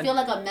 Oh my I God. feel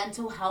like a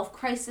mental health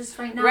crisis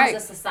right now Right.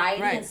 as a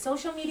society, Right. and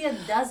social media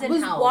I doesn't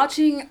was help.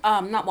 watching,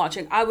 not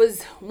watching. I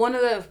was one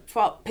of the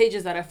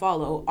pages that I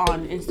follow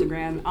on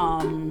Instagram.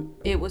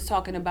 It was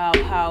talking about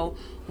how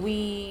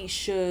we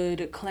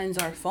should cleanse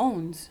our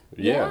phones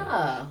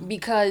Yeah.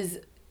 because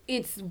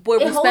it's where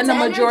It we spend the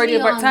holds majority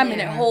of energy our on time, and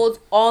it there. holds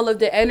all of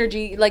the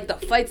energy, like the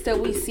fights that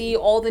we see,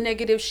 all the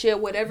negative shit,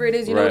 whatever it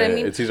is. You know what I Right.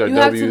 mean? It sees our you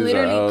have W's, to our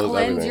literally L's,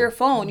 cleanse everything. your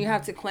phone. You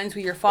have to cleanse who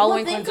you're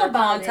following, think cleanse your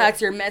about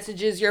contacts, it. your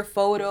messages, your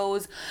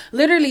photos.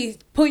 Literally,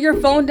 put your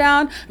phone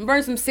down and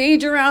burn some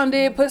sage around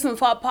it. Put some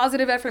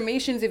positive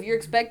affirmations if you're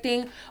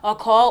expecting a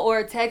call or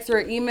a text or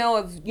an email.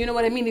 If you know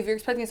what I mean, if you're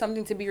expecting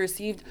something to be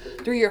received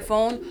through your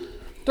phone.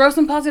 Throw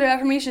some positive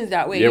affirmations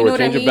that way. Yeah, you or know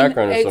what I change your mean?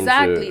 background or some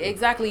exactly, shit.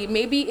 exactly.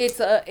 Maybe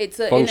it's a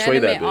Feng shui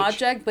that inanimate bitch.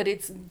 object, but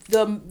it's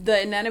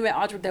the inanimate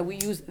object that we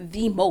use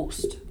the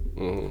most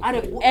Mm-hmm. out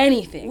of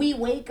anything. We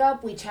wake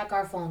up, we check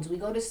our phones. We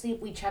go to sleep,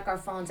 we check our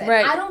phones. And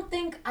Right.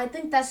 I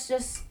think that's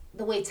just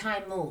the way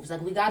time moves.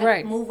 Like, we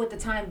gotta move with the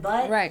time,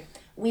 but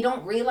we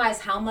don't realize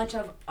how much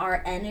of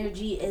our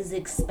energy is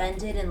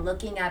expended in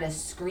looking at a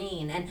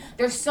screen. And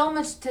there's so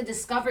much to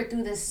discover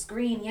through this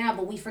screen,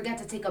 but we forget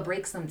to take a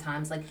break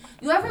sometimes. Like,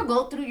 you ever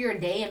go through your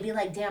day and be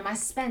like, damn, I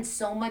spent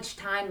so much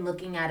time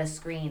looking at a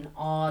screen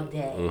all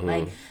day.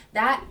 Like,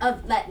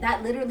 that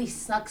literally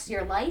sucks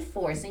your life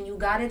force, and you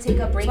gotta take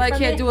a break from it. That's why I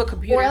can't do a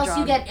computer or else job.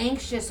 you get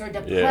anxious or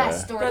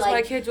depressed. Or that's like, why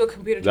I can't do a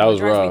computer job. That was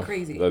It drives rough. me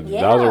crazy. That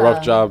was a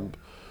rough job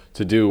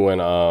to do when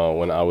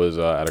I was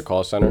at a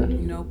call center.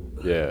 Nope.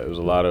 Yeah, it was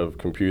a lot of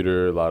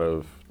computer, a lot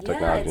of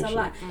technology. It's a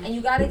lot. And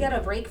you got to get a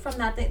break from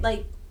that thing.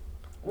 Like,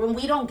 when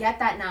we don't get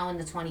that now in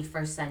the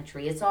 21st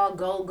century. It's all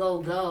go, go,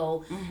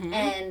 go.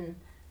 And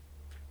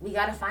we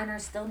got to find our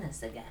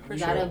stillness again. We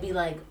got to be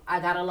like, I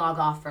got to log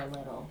off for a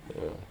little.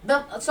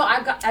 So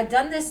I've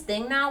done this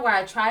thing now where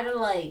I try to,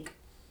 like,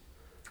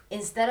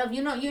 instead of,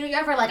 you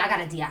ever like, I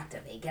gotta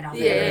deactivate, get off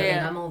everything,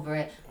 I'm over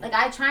it. Like,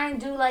 I try and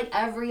do like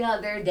every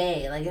other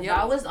day. Like, if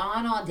I was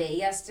on all day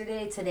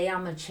yesterday, today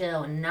I'm gonna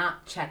chill and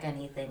not check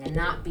anything and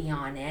not be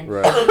on it.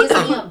 It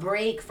gives me a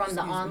break from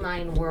the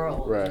online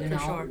world. You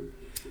know?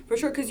 For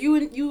sure, because you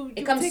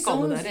it take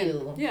all of that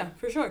you. in. Yeah,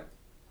 for sure.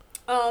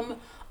 I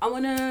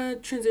want to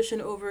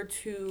transition over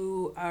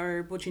to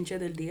our bochinche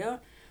del día.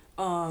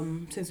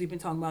 Since we've been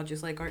talking about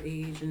just like our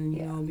age and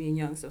you know being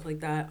young, stuff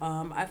like that.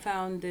 I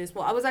found this.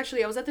 Well, I was at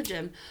the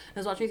gym. I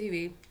was watching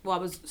TV. Well, I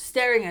was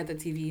staring at the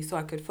TV so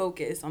I could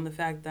focus on the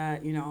fact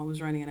that I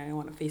was running and I didn't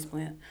want to face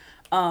plant.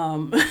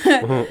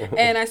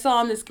 And I saw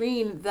on the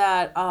screen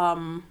that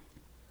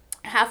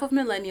half of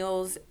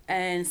millennials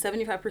and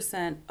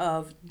 75%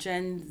 of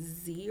Gen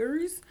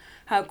Zers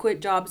have quit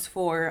jobs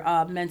for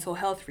mental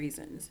health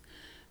reasons.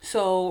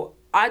 So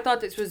I thought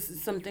this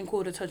was something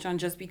cool to touch on,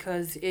 just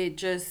because it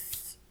just.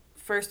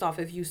 First off,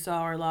 if you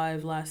saw our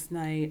live last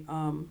night,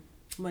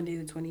 Monday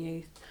the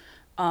 28th,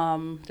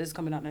 this is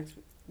coming out next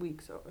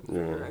week, so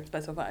I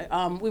specify.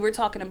 We were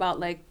talking about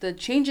like the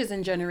changes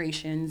in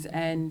generations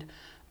and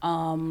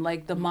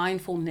like the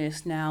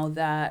mindfulness now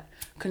that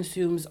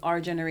consumes our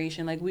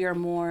generation. Like, we are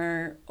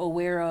more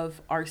aware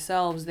of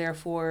ourselves,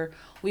 therefore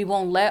we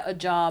won't let a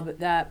job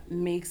that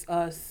makes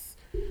us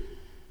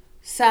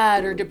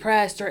sad or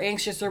depressed or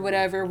anxious or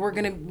whatever,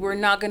 we're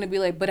not gonna be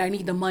like, but I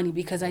need the money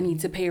because I need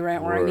to pay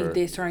rent, or I need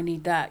this, or I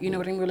need that. You know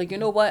what I mean? We're like, you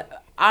know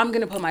what? I'm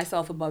gonna put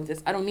myself above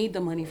this. I don't need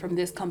the money from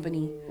this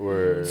company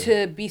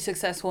to be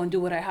successful and do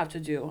what I have to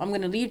do. I'm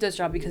gonna leave this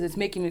job because it's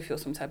making me feel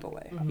some type of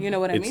way. You know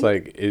what I mean? It's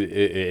like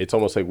it's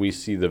almost like we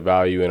see the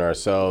value in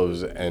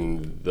ourselves,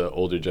 and the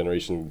older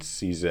generation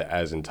sees it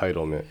as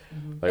entitlement.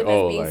 Like,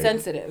 being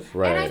sensitive.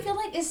 Right. And I feel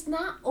like it's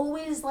not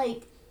always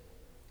like.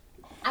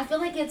 I feel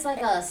like it's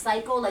like a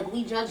cycle. Like,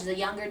 we judge the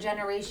younger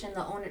generation,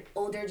 the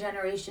older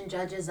generation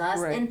judges us.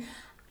 Right. And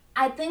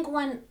I think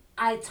when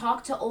I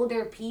talk to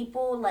older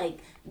people, like,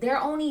 they're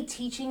only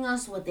teaching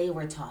us what they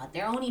were taught.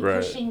 They're only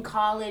pushing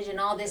college and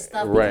all this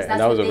stuff because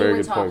that's what they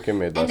were taught.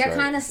 And they're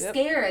kind of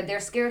scared. They're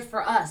scared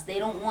for us. They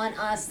don't want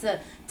us to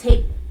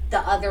take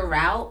the other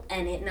route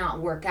and it not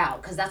work out,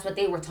 because that's what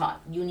they were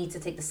taught. You need to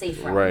take the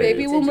safe route. Right.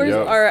 Baby boomers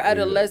are at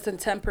a less than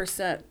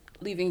 10%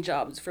 leaving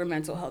jobs for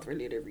mental health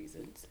related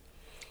reasons.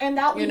 And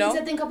that we need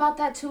to think about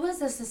that too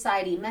as a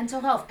society.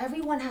 Mental health.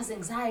 Everyone has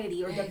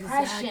anxiety or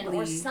depression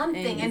or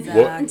something. And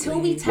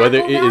until we tackle whether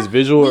that, it is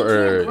visual we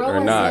can't grow or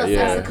not,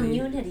 as a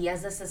community,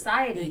 as a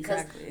society,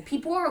 because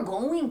people are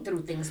going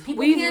through things.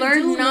 We've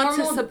learned not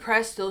to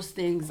suppress those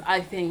things, I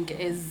think,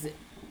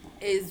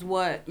 is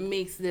what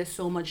makes this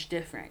so much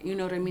different. You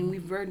know what I mean?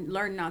 We've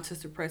learned not to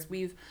suppress.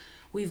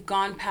 We've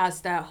gone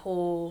past that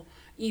whole,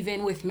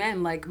 even with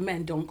men, like,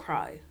 men don't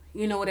cry.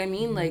 You know what I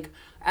mean? Like,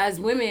 as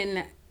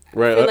women...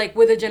 Right. I feel like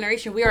with a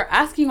generation, we are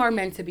asking our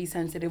men to be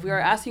sensitive. We are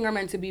asking our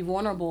men to be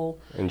vulnerable.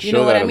 And you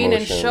know what I mean?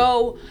 Emotion. And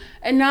show,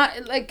 and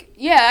not like,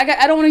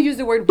 I don't want to use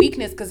the word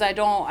weakness, because I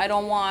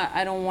don't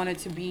want it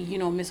to be,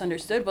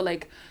 misunderstood. But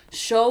like,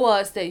 show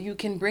us that you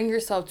can bring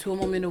yourself to a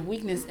moment of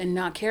weakness and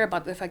not care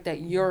about the fact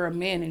that you're a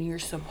man and you're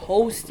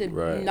supposed to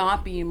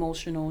not be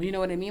emotional. You know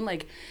what I mean?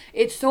 Like,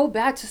 it's so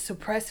bad to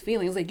suppress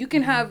feelings. Like, you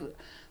can have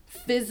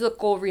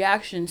physical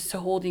reactions to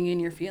holding in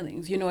your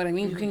feelings. You know what I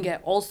mean? You can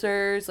get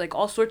ulcers, like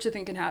all sorts of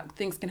things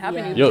can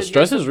happen. Yo,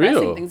 stress is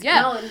real. Things.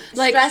 Yeah, no,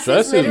 like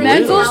stress is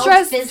mental real.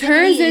 stress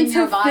turns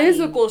into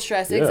physical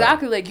stress. Yeah.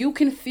 Exactly. Like, you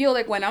can feel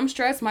like when I'm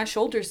stressed, my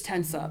shoulders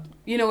tense up.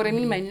 You know what I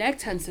mean? My neck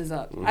tenses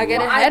up. I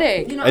get a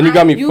headache. And you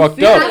got me fucked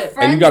up.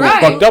 And you got me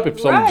fucked up if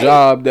some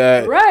job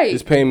that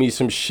is paying me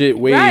some shit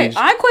wage. Right.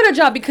 I quit a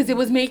job because it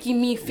was making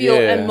me feel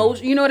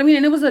emotional. You know what I mean?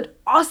 And it was an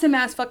awesome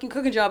ass fucking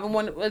cooking job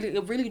in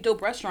a really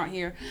dope restaurant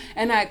here,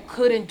 and I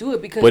couldn't do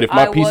it because. But if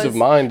my peace of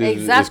mind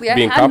is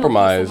being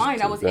compromised, no peace of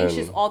mind. I was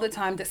anxious all the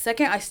time. The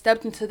second I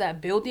stepped into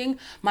that building,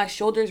 my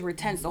shoulders were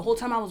tense. The whole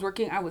time I was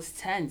working, I was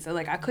tense. So,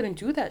 like, I couldn't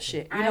do that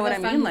shit. You know what I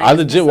mean? Like, I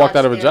legit walked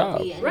out of a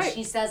job. And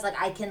she says, like,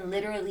 I can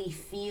literally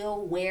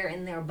feel where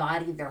in their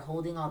body they're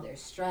holding all their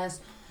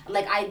stress.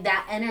 Like,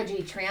 that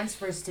energy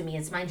transfers to me.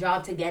 It's my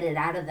job to get it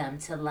out of them,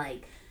 to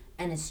like.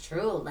 And it's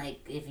true. Like,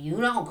 if you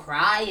don't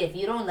cry, if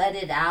you don't let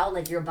it out,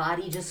 like, your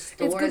body just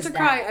stores It's good to that.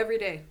 cry every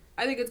day.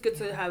 I think it's good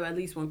to have at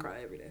least one cry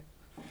every day.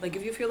 Like,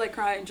 if you feel like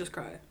crying, just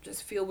cry.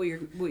 Just feel what you're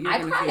I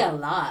gonna cry feel. a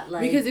lot.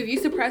 Like, Because if you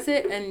suppress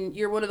it and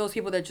you're one of those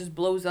people that just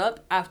blows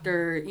up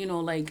after, you know,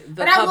 like, the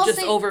But I cup will just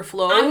say,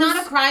 overflows. I'm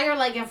not a crier,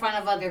 like, in front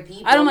of other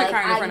people. I don't like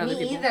crying in front of other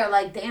Me people. either.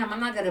 Like, damn, I'm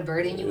not going to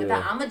burden you with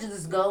that. I'm going to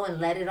just go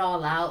and let it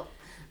all out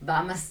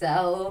by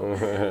myself.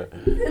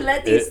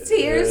 Let these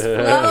tears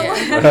flow.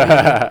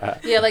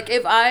 Yeah, like,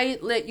 if I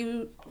let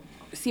you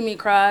see me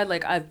cry,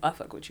 like, I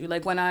fuck with you.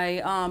 Like, when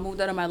I moved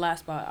out of my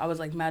last spot, I was,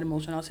 like, mad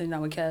emotional. I was sitting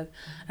down with Kev,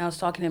 and I was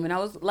talking to him, and I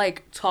was,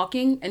 like,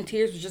 talking, and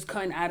tears were just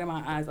coming out of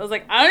my eyes. I was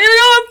like, I don't even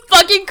know I'm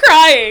fucking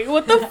crying.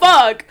 What the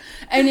fuck?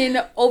 And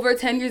in over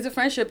 10 years of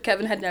friendship,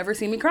 Kevin had never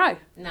seen me cry.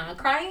 No,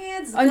 crying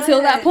is Until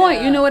good. that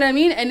point, you know what I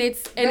mean? And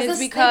it's There's a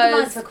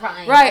because stigma to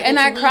crying. right, Like, and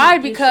it's I weak. cried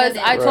You because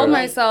shouldn't. I told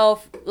Right.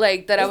 myself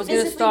like that I was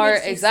gonna physically start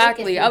makes you sick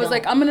exactly. if you I was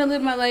like, don't. I'm gonna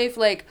live my life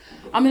like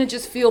I'm gonna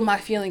just feel my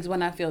feelings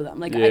when I feel them.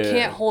 Like I Yeah.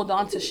 can't hold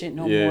on to shit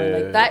no more. Yeah.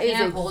 Like that is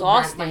Can't hold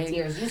back my exhausting.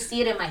 tears. You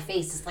see it in my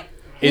face. It's like,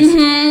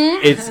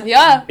 It's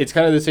Yeah. it's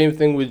kind of the same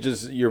thing with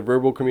just your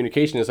verbal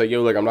communication. It's like,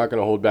 yo, like I'm not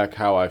gonna hold back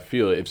how I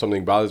feel. If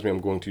something bothers me, I'm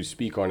going to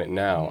speak on it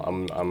now.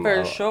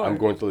 Sure. I'm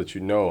going to let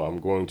you know. I'm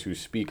going to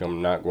speak.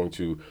 I'm not going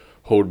to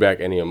hold back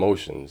any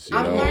emotions. You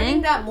I'm know?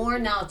 learning that more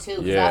now too.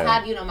 Because Yeah.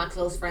 I've had, my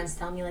close friends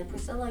tell me like,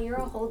 Priscilla, you're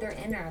a holder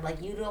inner.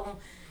 Like you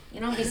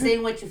don't be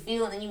saying what you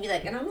feel, and then you be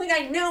like, and I'm like,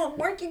 I know, I'm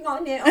working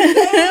on it.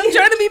 Okay. I'm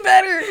trying to be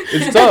better.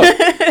 It's tough.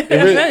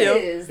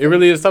 is. It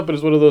really is tough, but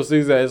it's one of those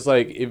things that it's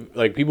like if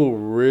like people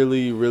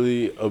really,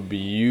 really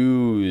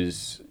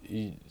abuse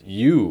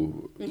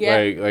you.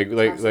 Yeah.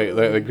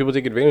 Like people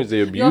take advantage.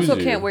 They abuse You also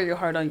you. can't wear your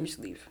heart on your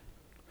sleeve,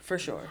 for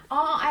sure.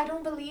 Oh, I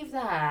don't believe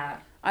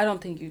that. I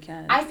don't think you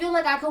can. I feel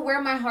like I could wear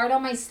my heart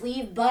on my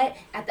sleeve, but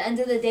at the end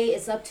of the day,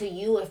 it's up to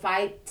you if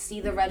I see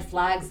the red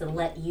flags and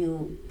let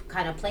you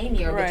kind of play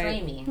me or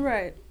betray me.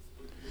 Right.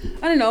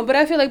 I don't know, but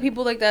I feel like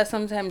people like that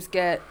sometimes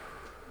get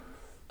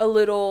a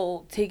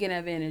little taken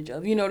advantage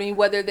of. You know what I mean?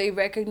 Whether they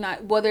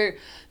recognize, whether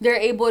they're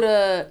able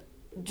to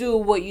do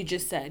what you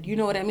just said. You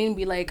know what I mean?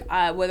 Be like,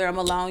 whether I'm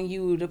allowing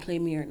you to play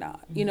me or not.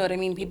 You know what I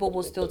mean? People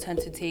will still tend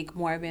to take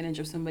more advantage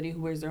of somebody who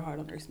wears their heart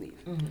on their sleeve.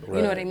 Mm-hmm.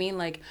 You know what I mean?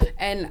 Like,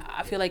 and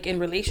I feel like in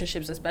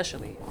relationships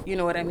especially, you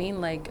know what I mean?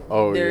 Like,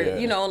 Oh, they're, yeah.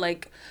 you know,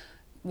 like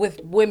with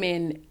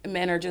women,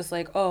 men are just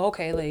like, oh,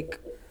 okay, like,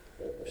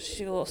 she's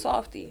a little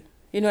softy.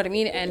 You know what I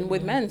mean? And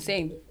with men,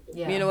 same.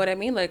 Yeah. You know what I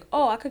mean? Like,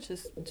 oh, I could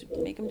just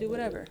make him do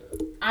whatever.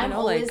 I'm know,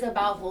 always like-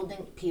 about holding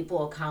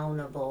people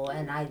accountable,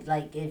 and I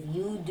like if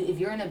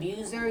you're an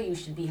abuser, you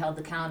should be held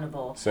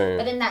accountable. Same.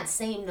 But in that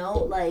same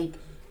note, like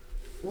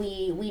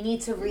we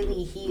need to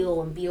really heal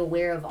and be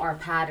aware of our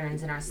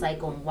patterns and our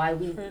cycle and why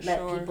we let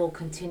sure. people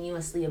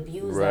continuously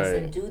abuse us Right.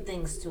 and do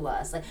things to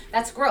us. Like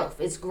that's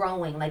growth. It's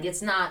growing. Like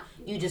it's not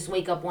you just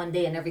wake up one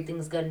day and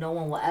everything's good. No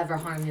one will ever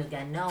harm you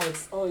again. No,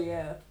 it's Oh,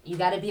 yeah. you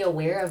got to be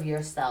aware of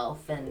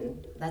yourself,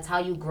 and that's how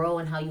you grow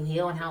and how you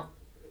heal and how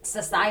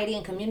society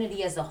and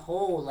community as a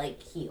whole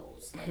like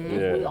heals. Like,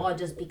 if Yeah. we all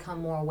just become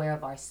more aware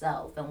of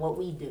ourselves and what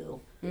we do.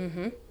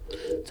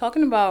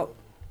 Talking about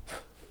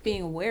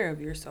being aware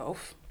of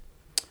yourself,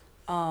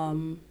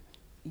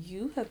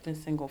 you have been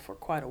single for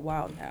quite a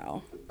while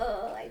now.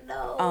 Oh, I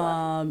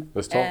know.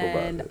 Let's talk about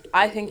And it.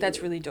 I think that's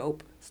really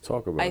dope. Let's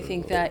talk about it. I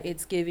think that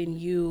it's given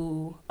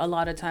you a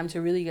lot of time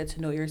to really get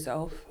to know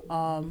yourself.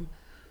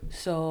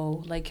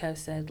 So like Kev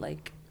said,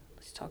 like,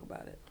 let's talk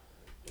about it.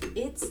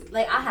 It's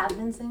like I have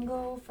been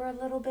single for a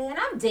little bit, and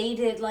I've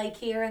dated like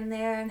here and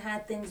there and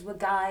had things with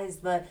guys,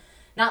 but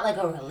not like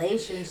a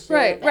relationship.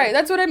 Right, And- right.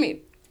 That's what I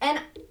mean. And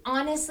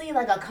honestly,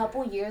 like a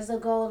couple years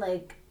ago,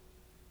 like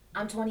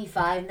I'm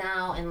 25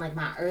 now, and like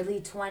my early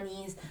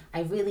 20s,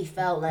 I really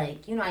felt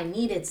like, I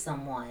needed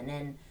someone.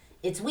 And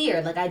it's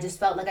weird. Like I just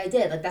felt like I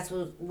did. Like that's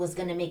what was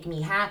going to make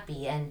me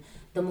happy. And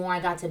the more I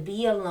got to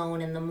be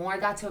alone and the more I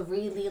got to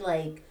really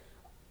like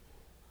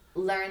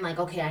learn like,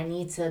 okay,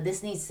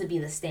 this needs to be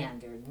the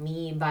standard.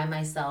 Me by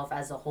myself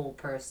as a whole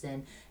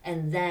person.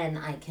 And then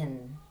I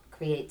can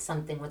create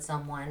something with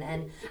someone.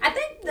 And I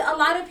think a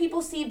lot of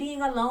people see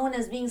being alone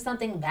as being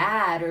something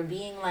bad or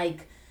being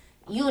like,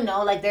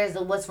 like there's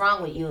a what's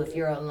wrong with you if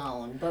you're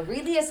alone. But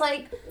really it's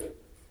like,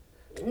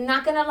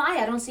 not gonna lie,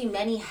 I don't see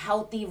many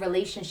healthy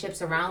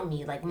relationships around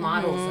me, like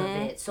models of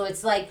it. So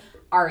it's like,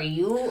 are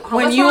you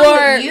When you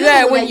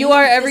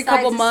are every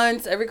couple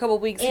months, every couple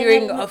weeks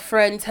hearing a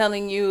friend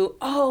telling you,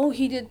 oh,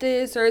 he did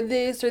this or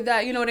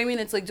that, you know what I mean?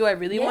 It's like, do I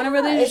really want a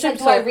relationship?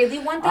 It's like, do I really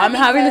want that? I'm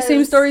having the same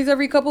Because- stories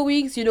every couple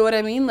weeks, you know what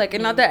I mean? Like,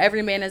 and not that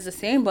every man is the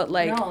same, but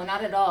like, no,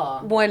 not at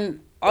all.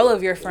 when all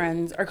of your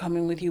friends are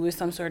coming with you with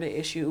some sort of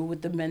issue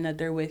with the men that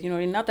they're with, you know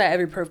what I mean? Not that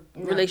every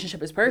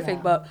relationship is perfect,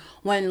 Yeah. but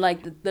when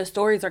like the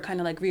stories are kind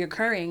of like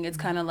reoccurring, it's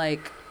kind of like,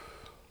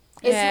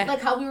 It's yeah.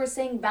 like how we were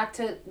saying back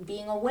to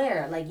being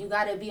aware. Like you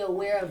got to be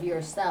aware of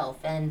yourself,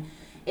 and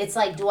it's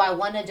like, do I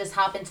want to just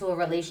hop into a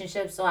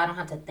relationship so I don't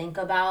have to think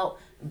about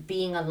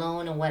being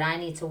alone and what I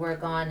need to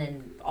work on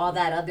and all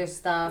that other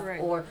stuff? Right.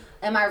 Or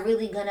am I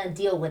really going to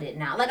deal with it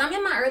now? Like, I'm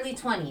in my early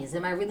 20s.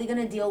 Am I really going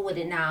to deal with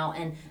it now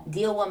and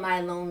deal with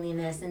my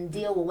loneliness and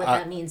deal with what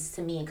that means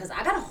to me? Because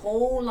I got a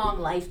whole long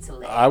life to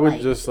live. I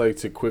would just like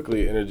to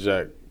quickly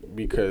interject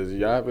because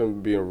y'all have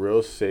been being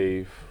real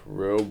safe,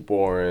 real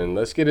boring.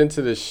 Let's get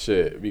into this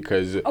shit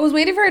because I was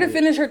waiting for her to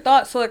finish her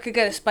thought so I could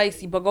get it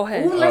spicy, but go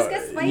ahead. Ooh, let's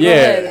get spicy.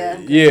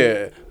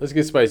 Yeah, let's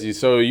get spicy.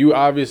 So you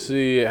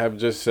obviously have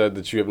just said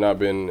that you have not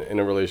been in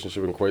a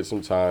relationship in quite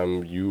some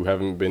time. You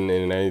haven't been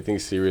in anything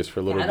serious for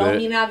a little bit. I don't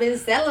mean I've been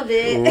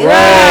celibate.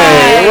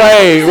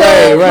 Right.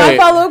 My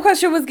follow-up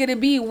question was gonna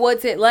be,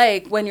 what's it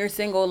like when you're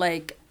single,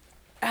 like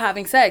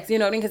having sex? You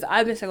know what I mean? Because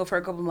I've been single for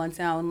a couple months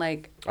now, and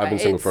like I've been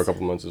single for a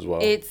couple months as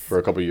well. For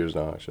a couple years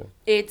now, actually.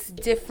 It's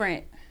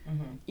different.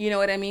 You know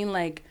what I mean?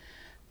 Like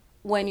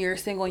when you're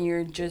single and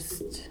you're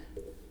just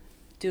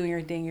doing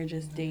your thing, you're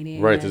just dating.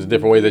 Right, there's a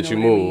different way that you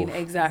move. I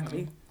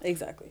mean?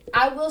 Exactly.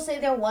 I will say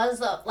there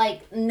was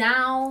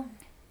now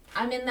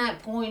I'm in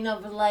that point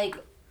of like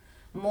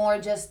more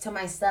just to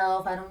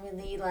myself. I don't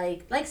really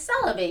like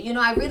celibate. You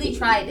know, I really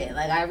tried it.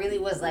 Like I really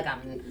was like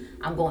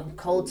I'm going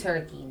cold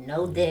turkey,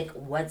 no dick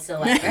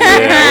whatsoever. And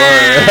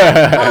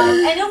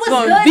it was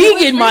going good.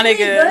 vegan, my really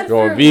nigga.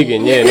 Going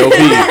vegan, yeah, no beef.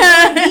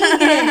 Vegan.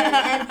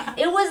 And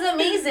it was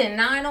amazing.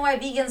 Now I know why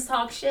vegans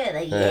talk shit.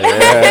 Like, bitch,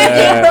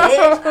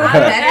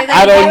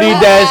 I don't need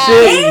that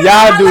shit.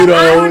 Y'all do though,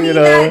 I don't need you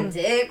know. that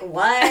dick.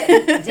 What?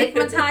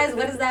 Dickmatized?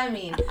 What does that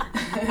mean?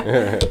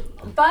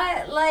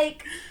 But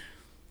like,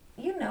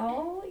 you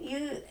know,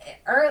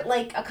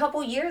 like a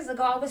couple years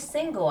ago, I was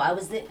single. I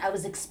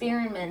was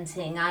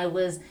experimenting.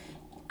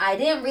 I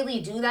didn't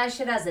really do that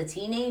shit as a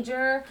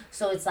teenager.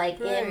 So it's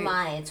like in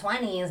my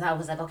 20s, I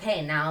was like,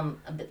 okay, now I'm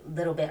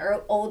little bit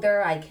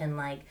older. I can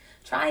like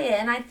try it.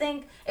 And I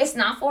think it's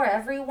not for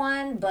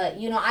everyone, but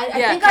you know, I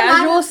think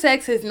casual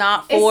sex is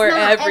not for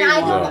everyone.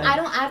 And I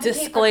don't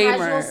advocate for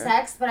casual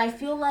sex, but I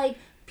feel like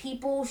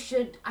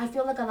I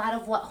feel like a lot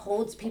of what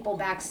holds people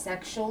back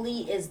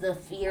sexually is the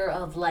fear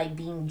of like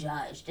being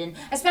judged, and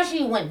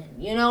especially women,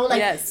 you know,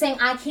 like saying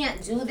I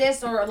can't do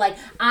this, or like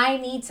I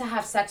need to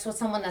have sex with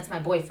someone that's my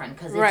boyfriend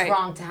because it's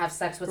wrong to have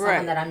sex with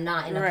someone that I'm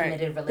not in a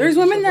committed relationship. There's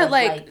women that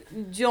like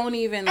don't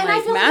even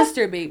like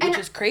masturbate, which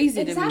is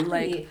crazy to me.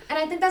 Like, and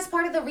I think that's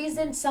part of the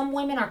reason some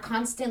women are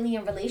constantly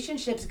in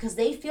relationships because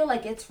they feel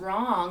like it's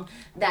wrong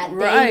that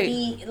they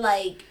be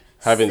like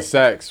having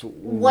sex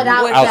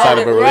outside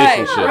of a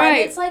relationship.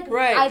 Right. It's like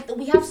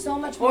we have so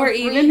much more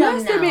freedom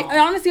masturbate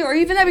now. Honestly, or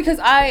even that because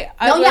I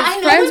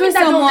was friends with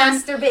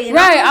someone.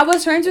 Right, I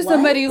was friends with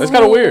somebody who. That's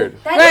kind of weird.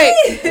 Right,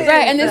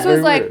 and this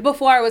was like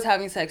before I was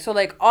having sex. So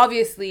like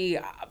obviously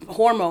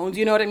hormones,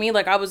 you know what I mean?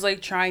 Like I was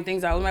like trying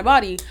things out with my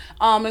body.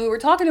 And we were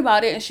talking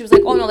about it, and she was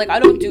like, "Oh no, like I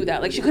don't do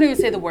that." Like she couldn't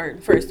even say the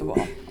word. First of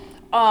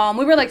all,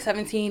 we were like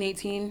 17,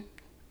 18,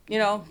 you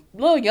know, a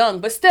little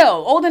young, but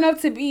still old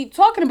enough to be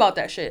talking about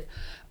that shit.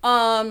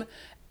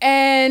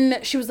 And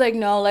she was like,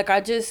 no, like,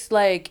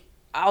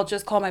 I'll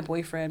just call my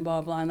boyfriend,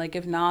 blah, blah. And like,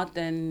 if not,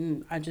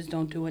 then I just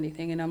don't do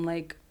anything. And I'm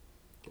like,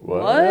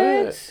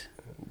 what?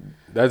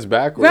 That's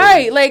backwards.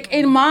 Right. Like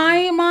in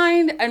my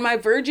mind and my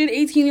virgin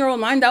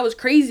 18-year-old mind, that was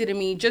crazy to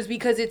me just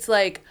because it's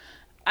like,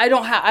 I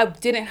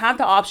didn't have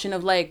the option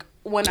of like,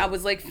 when I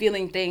was like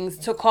feeling things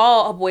to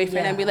call a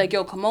boyfriend and be like,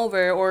 yo, come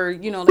over, or,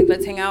 you know, like,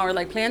 let's hang out or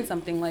like plan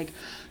something. Like,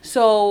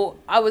 so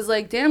I was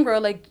like, damn girl,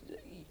 like,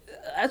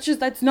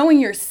 that's knowing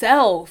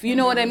yourself. You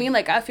know what I mean?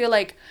 Like, I feel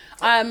like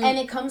and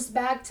it comes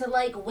back to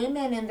like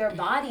women and their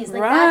bodies.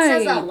 Like that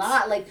says a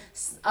lot. Like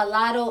a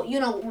lot of, you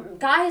know,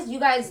 you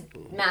guys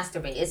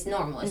masturbate. It's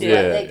normal. It's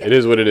it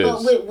is what it is.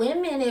 But with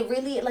women, it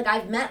really, like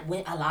I've met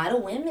a lot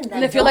of women that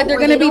and they feel like they're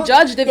going to be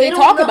judged if they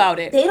talk about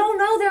it. They don't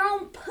know their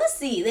own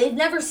pussy. They've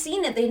never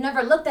seen it. They've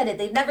never looked at it.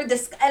 They've never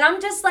and I'm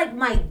just like,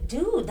 my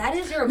dude, that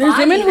is your There's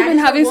body. There's women who've been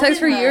having sex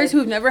for years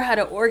who've never had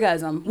an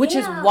orgasm, which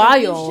is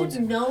wild. You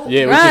should know.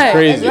 Yeah, which is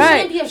crazy.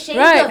 Right. Be ashamed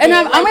of and it.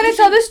 I'm going to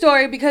tell this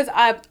story because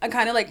I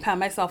kind of like pat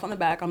myself on the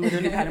back. I'm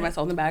literally patting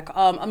myself on the back.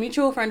 A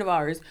mutual friend of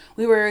ours,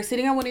 we were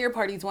sitting at one of your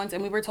parties once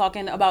and we were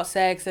talking about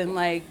sex and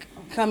like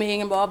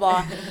coming and blah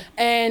blah,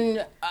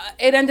 and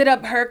it ended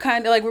up her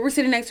kind of like we were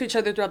sitting next to each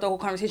other throughout the whole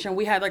conversation.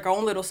 We had like our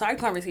own little side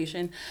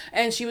conversation,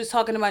 and she was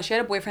talking to she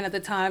had a boyfriend at the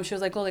time. She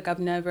was like, oh, like I've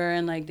never,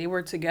 and like they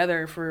were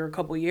together for a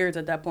couple years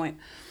at that point.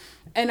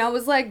 And I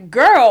was like,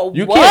 girl,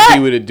 you can't be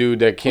with a dude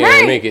that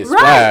can't make it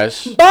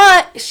splash.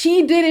 But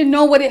she didn't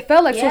know what it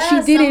felt like. So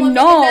she didn't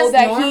know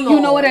that he, you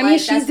know what I mean?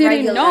 She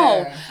didn't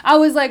know. I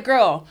was like,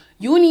 girl,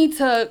 you need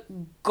to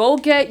go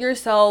get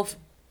yourself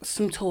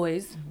some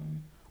toys.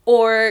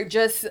 Or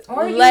just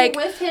like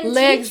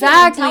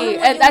exactly,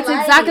 and that's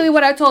exactly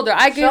what I told her.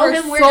 I gave her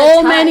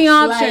so many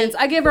options.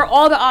 I gave her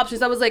all the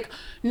options. I was like,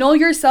 know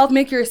yourself,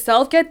 make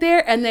yourself get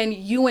there, and then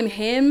you and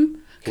him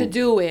could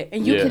do it,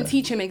 and you can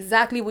teach him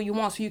exactly what you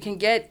want, so you can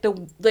get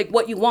the like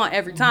what you want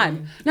every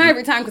time. Not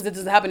every time because it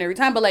doesn't happen every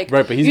time, but like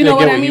right. But he's gonna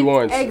get what he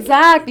wants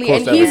exactly,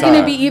 and he's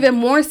gonna be even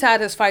more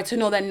satisfied to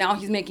know that now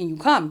he's making you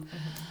come.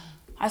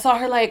 I saw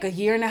her like a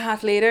year and a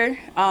half later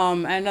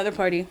at another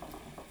party.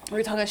 We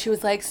were talking. She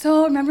was like,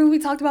 "So remember we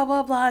talked about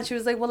blah blah?" And she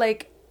was like, "Well,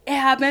 like it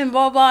happened,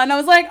 blah blah." And I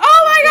was like,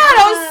 "Oh my god!"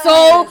 I was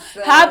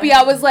so happy.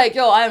 I was like,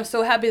 "Yo, I am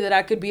so happy that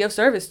I could be of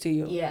service to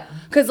you." Yeah.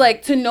 Because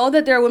like to know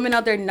that there are women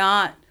out there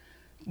not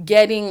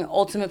getting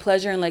ultimate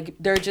pleasure and like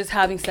they're just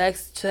having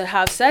sex to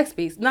have sex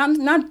based, not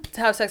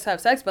to have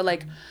sex, but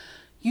like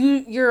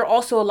you're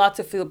also allowed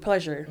to feel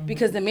pleasure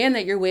because the man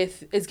that you're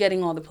with is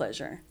getting all the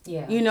pleasure.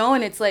 Yeah. You know,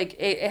 and it's like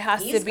it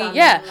has He's to be coming,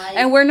 like,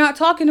 and we're not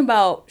talking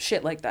about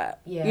shit like that.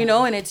 Yeah. You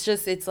know, and it's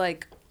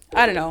like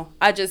I don't know.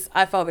 I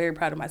felt very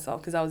proud of myself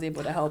because I was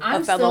able to help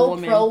a fellow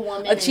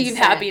woman achieve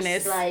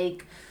happiness.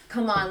 Like,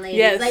 come on, ladies.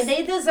 Yes. Like,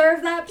 they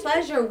deserve that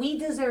pleasure. We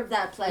deserve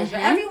that pleasure.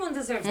 Everyone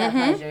deserves that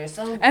pleasure.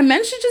 So, and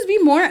men should just be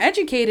more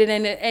educated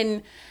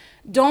and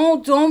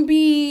don't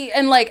be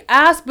and like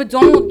ask, but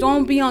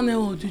don't be on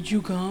the did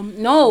you come?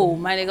 No,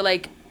 my nigga,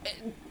 like.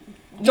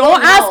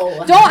 Don't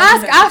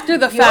ask after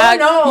the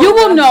fact. You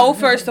will know,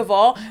 first of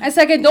all. And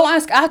second, don't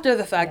ask after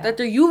the fact that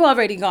you've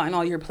already gotten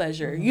all your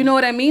pleasure. You know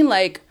what I mean?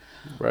 Like,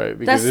 right,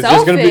 because that's it's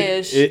just gonna be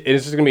selfish.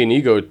 it's just gonna be an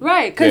ego.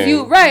 Right, because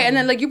and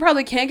then like you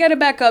probably can't get it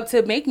back up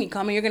to make me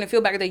come, and you're gonna feel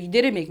back that you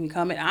didn't make me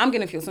come, and I'm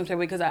gonna feel some type of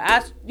way because I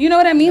asked. You know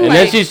what I mean? And like,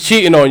 then she's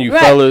cheating on you,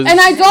 fellas.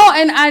 And I don't,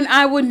 and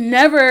I would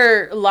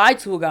never lie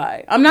to a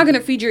guy. I'm not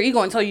gonna feed your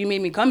ego and tell you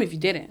made me come if you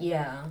didn't.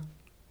 yeah.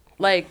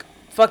 Like,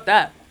 fuck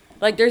that.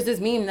 Like, there's this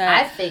meme that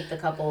I faked a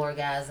couple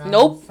orgasms.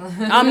 Nope,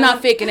 I'm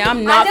not faking it.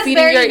 I'm not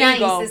feeding your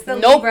ego. It's the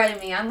nope. Libra in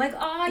me. I'm like,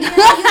 oh yeah.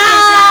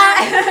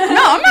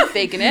 No, I'm not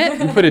faking it.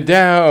 You put it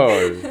down.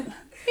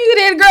 You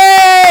did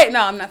great. No,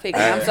 I'm not faking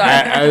it. I'm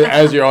sorry.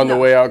 As you're on the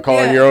way out,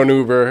 calling your own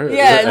Uber.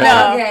 Yeah,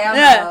 no. Okay, I'm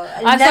out.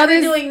 I saw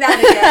never doing that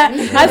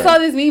again. I saw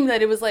this meme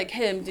that it was like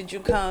him. Did you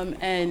come?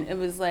 And it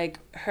was like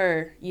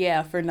her.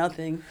 Yeah, for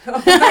nothing. Oh my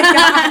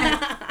god.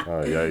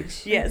 Oh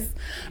yikes. Yes.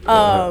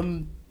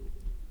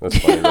 That's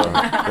funny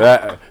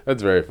though.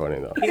 That's very funny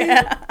though.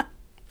 Yeah.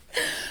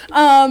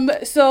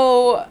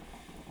 So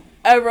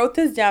I wrote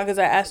this down because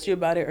I asked you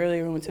about it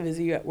earlier when we went to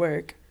visit you at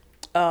work.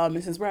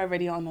 And since we're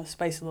already on a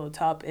spicy little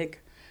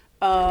topic,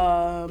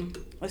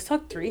 let's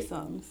talk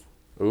threesomes.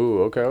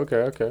 Ooh, okay. Oh,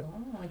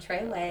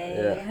 Treyway.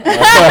 Yeah.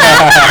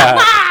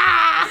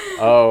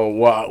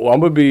 Well, I'm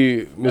gonna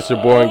be Mr.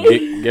 Bourne.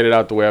 Get it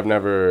out the way. I've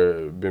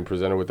never been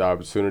presented with the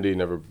opportunity.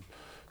 Never,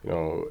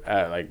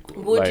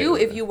 Would you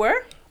if you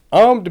were?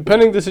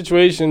 Depending the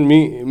situation,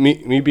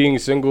 me being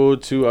single,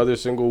 two other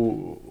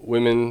single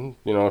women,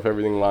 if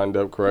everything lined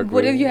up correctly.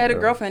 What if you had a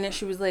girlfriend and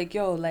she was like,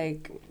 yo,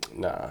 like...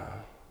 Nah.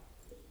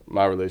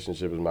 My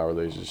relationship is my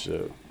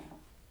relationship.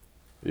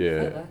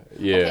 Yeah.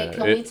 Yeah. Okay,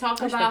 can we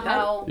talk about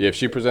how... Yeah, if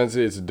she presents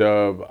it, it's a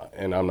dub,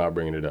 and I'm not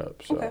bringing it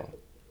up, so...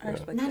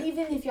 Okay. Not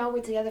even if y'all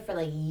were together for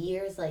like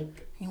years,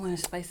 like... You want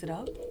to spice it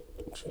up?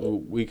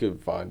 We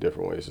could find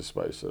different ways to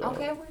spice it up.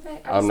 Okay,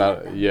 I'm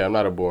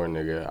not a boring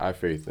nigga. I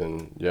faith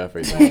in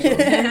myself.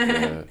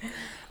 Yeah.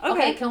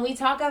 Okay, can we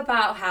talk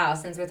about how,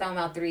 since we're talking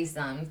about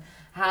threesomes,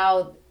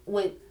 how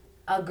with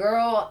a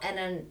girl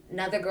and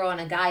another girl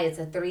and a guy, it's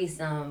a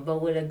threesome, but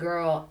with a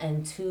girl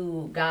and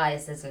two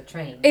guys, it's a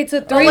train. It's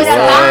a threesome.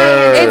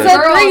 It's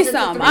a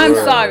threesome. I'm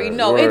sorry.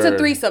 No, it's a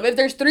threesome. If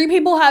there's three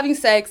people having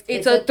sex,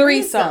 it's a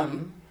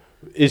threesome.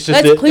 It's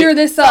just Let's clear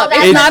this up.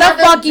 It's not a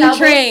fucking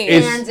train.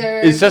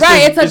 It's just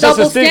right. It's a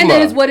double standard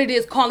is what it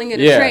is, calling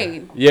it a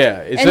train.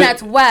 Yeah. And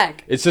that's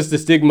whack. It's just the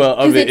stigma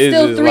of it. It's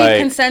still three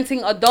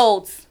consenting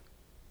adults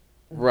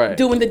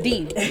doing the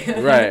deed.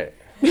 Right.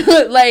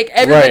 Like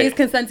everybody's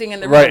consenting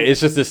in the room. Right. It's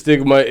just the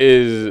stigma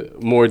is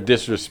more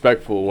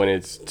disrespectful when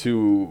it's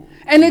two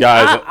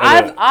guys.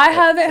 I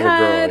haven't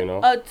had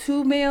a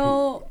 2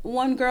 male,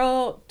 1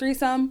 girl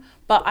threesome.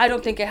 But I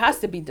don't think it has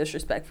to be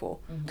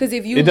disrespectful. Because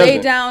if you lay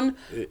down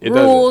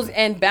rules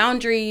and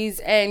boundaries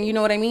and you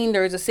know what I mean,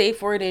 there's a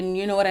safe word and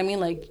you know what I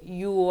mean, like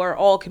you are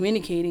all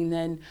communicating,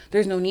 then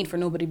there's no need for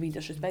nobody to be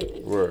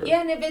disrespected. Word.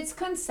 Yeah, and if it's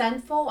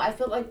consentful, I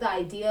feel like the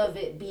idea of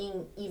it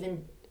being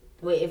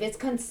if it's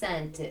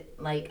consent,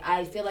 like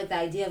I feel like the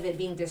idea of it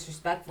being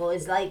disrespectful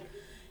is like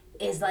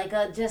it's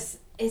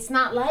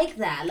not like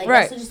that. Like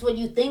that's just what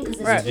you think because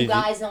it's 2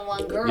 guys and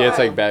 1 girl. Yeah, it's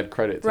like bad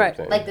credit type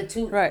thing. Like the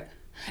two. Right.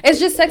 It's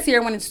just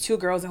sexier when it's 2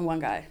 girls and 1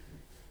 guy.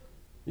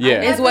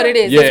 Yeah. It's what it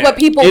is. Yeah. It's what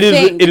people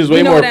think. It is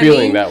way more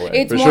appealing that way.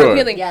 It's more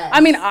appealing. Yes. I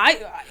mean, I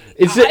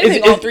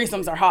think all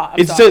threesomes are hot.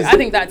 I'm sorry. I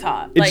think that's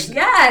hot. Like,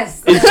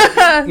 yes.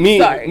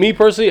 Me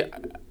personally,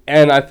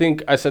 and I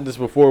think I said this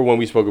before when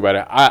we spoke about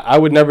it, I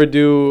would never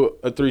do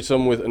a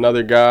threesome with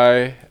another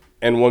guy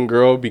and 1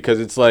 girl because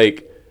it's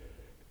like,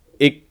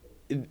 it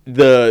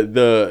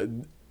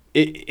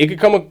could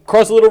come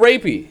across a little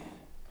rapey.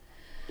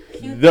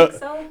 You think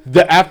so?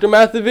 The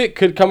aftermath of it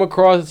could come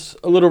across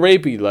a little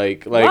rapey,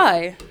 like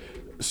why?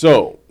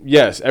 So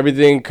yes,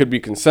 everything could be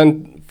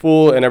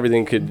consentful and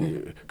everything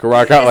could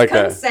rock out like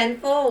that.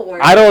 Consentful or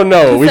I don't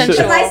know. Consensual.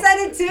 Because I said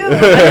it too. I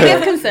think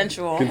it's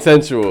consensual.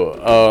 Consensual.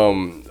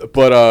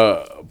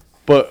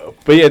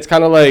 But yeah, it's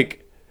kind of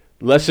like,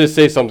 let's just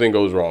say something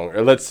goes wrong,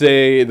 or let's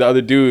say the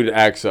other dude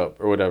acts up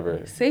or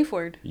whatever. Safe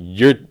word.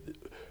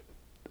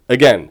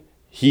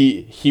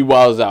 he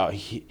wilds out.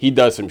 He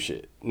does some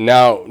shit.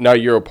 Now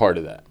you're a part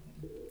of that.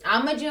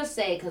 I'm going to just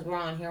say, because we're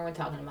on here and we're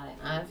talking about it,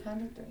 I've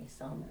had a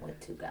threesome with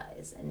 2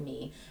 guys and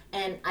me.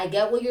 And I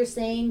get what you're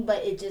saying,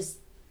 but it just,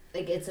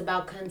 like, it's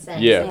about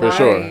consent. Yeah, for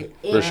sure.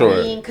 For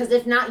sure. Because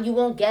if not, you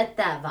won't get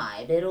that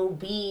vibe. It'll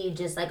be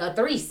just like a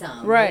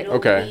threesome. Right. It'll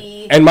Okay.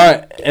 be And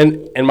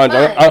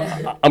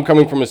I'm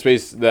coming from a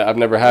space that I've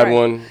never had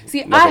one.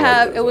 See, I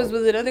have. It was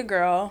with another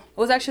girl. It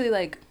was actually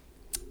like,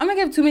 I'm not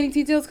gonna give too many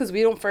details because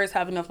we don't first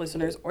have enough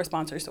listeners or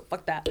sponsors, so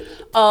fuck that.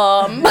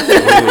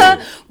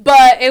 But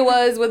it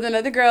was with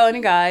another girl and a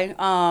guy.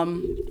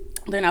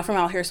 They're not from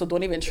out here, so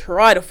don't even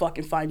try to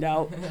fucking find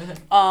out.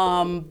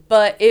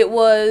 But it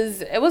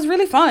was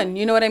really fun.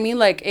 You know what I mean?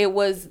 Like, it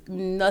was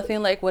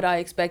nothing like what I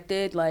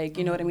expected. Like,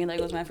 you know what I mean? Like,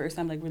 it was my first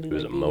time like really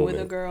like, being with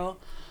a girl.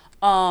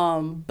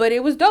 But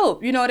it was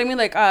dope. You know what I mean?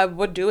 Like, I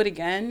would do it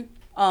again.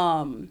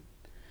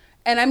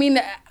 And I mean,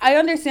 I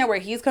understand where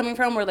he's coming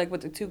from, where like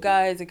with the 2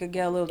 guys, it could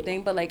get a little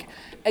thing. But like,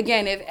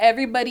 again, if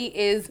everybody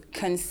is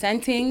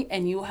consenting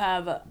and you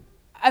have,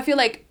 I feel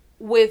like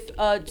with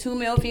a 2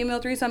 male female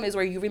threesome is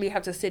where you really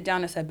have to sit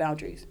down and set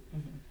boundaries.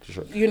 For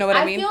sure. You know what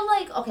I mean? I feel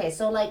like, okay,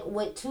 so like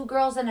with 2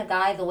 girls and a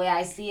guy, the way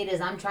I see it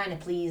is I'm trying to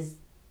please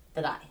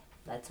the guy.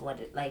 That's what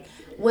it, like,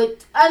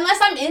 unless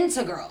I'm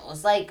into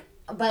girls, like,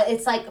 but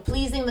it's like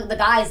pleasing the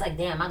guy is like,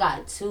 damn, I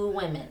got 2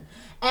 women.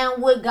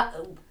 And with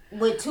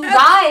 2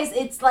 guys,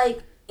 it's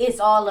like, it's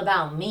all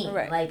about me.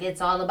 Right. Like,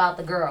 it's all about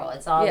the girl.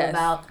 It's all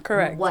about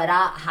correct.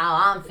 how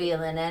I'm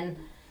feeling. And,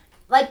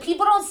 like,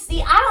 people don't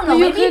see, I don't know,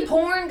 maybe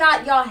porn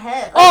got y'all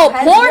head.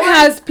 Like, porn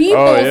has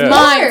people's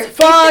minds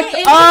fucked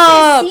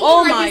up.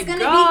 Oh my God.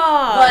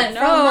 But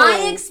from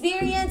my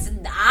experience,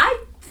 I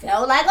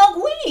felt like a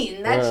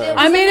queen. That shit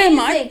was amazing. In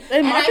my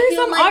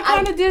threesome, I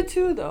kind of did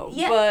too, though.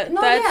 Yeah, but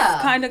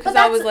that's kind of because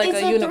I was like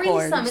a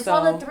unicorn. Threesome. It's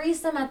all a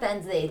threesome at the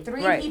end of the day.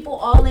 3 people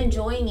all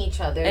enjoying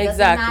each other. It doesn't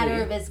matter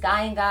if it's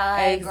guy and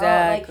guy.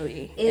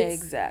 Exactly. Girl. Like,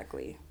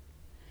 exactly.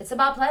 It's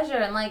about pleasure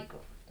and like.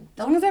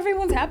 As long as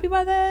everyone's happy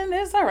by then,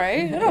 it's all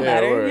right. It don't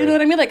matter. You know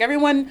what I mean? Like,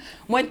 everyone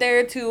went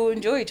there to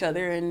enjoy each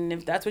other, and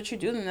if that's what you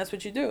do, then that's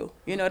what you do.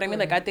 You know what I mean?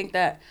 Like, I think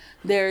that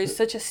there's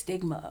such a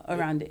stigma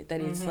around it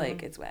that it's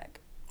like, it's whack.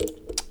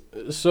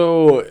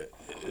 So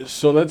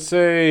let's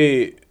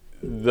say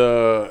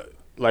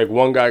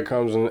one guy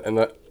comes and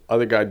the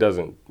other guy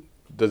doesn't.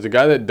 Does the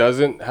guy that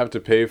doesn't have to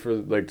pay for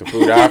like the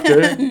food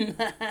after?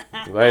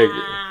 like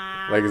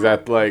is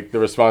that like the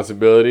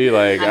responsibility?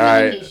 Like, all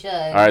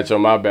right, so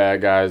my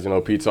bad, guys. You know,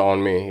 pizza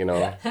on me. You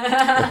know.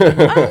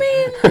 I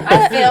mean,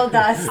 I failed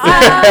us.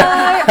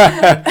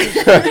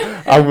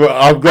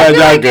 I'm glad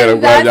y'all good. I'm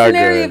glad y'all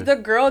good. If the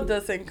girl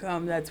doesn't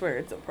come, that's where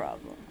it's a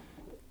problem.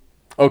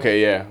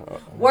 Okay, yeah.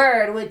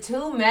 Word with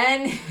 2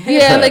 men.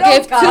 Yeah, like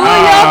if 2 of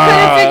y'all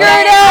couldn't figure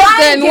it out,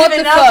 then what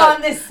the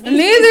fuck?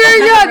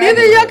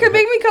 Neither of y'all could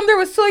make me come. There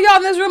was 2 of y'all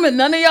in this room, and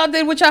none of y'all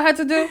did what y'all had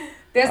to do.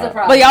 There's a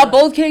problem. But y'all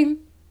both came.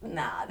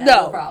 Nah, that's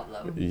no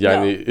problem.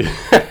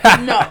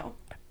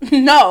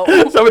 No.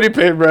 Somebody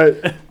paid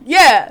rent.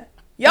 Yeah,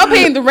 y'all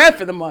paying the rent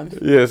for the month.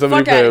 Yeah,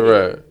 somebody paid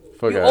rent.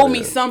 You owe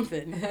me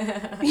something.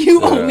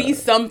 You owe me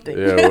something.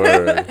 Yeah,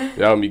 word.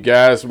 You owe me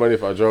gas money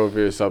if I drove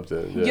here,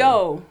 something. Yeah.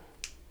 Yo.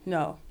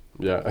 No.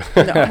 Yeah.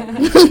 No.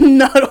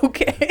 Not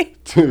okay.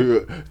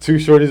 Two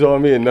shorties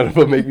on me and none of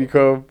them make me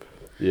come.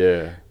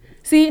 Yeah.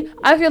 See,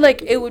 I feel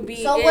like it would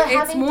be. So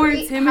it's more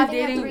intimidating.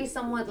 Having a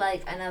threesome with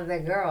like another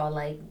girl,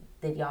 like,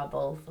 did y'all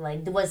both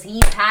like? Was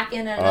he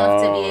packing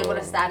enough to be able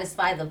to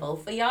satisfy the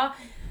both of y'all?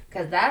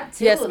 Because that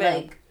too,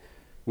 like.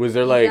 Was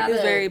there like? He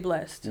was very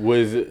blessed.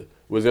 Was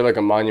there like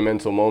a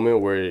monumental moment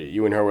where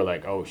you and her were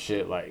like, oh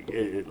shit, like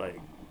like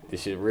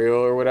this shit real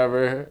or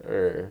whatever,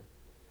 or?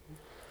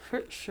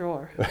 For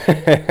sure.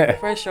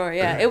 For sure,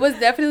 yeah. It was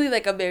definitely,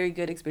 like, a very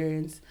good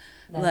experience.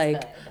 That's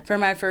like, good. For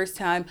my first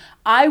time.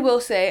 I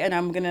will say, and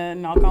I'm going to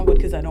knock on wood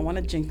because I don't want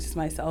to jinx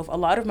myself, a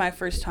lot of my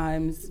first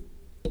times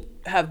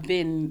have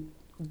been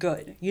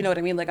good. You know what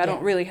I mean? Like, I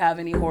don't really have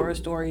any horror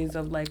stories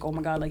of, like, oh,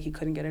 my God, like, he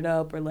couldn't get it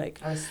up, or, like...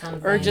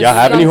 Or just y'all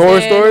have any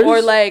horror stories?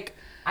 Or, like...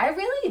 I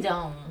really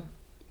don't.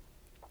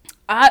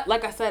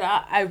 Like I said,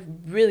 I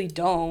really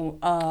don't.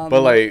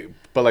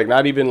 But like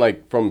not even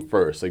like from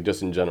first, like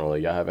just in general.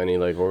 Like y'all have any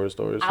like horror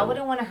stories? I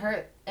wouldn't want to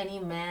hurt any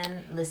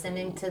man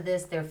listening to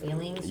this, their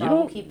feelings. So I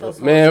will keep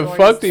those man, stories.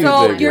 fuck these.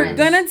 So you're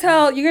gonna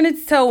tell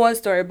one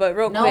story, but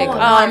real quick,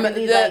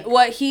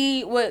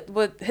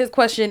 what his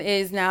question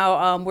is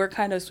now. We're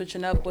kind of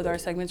switching up with our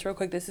segments real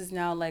quick. This is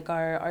now like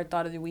our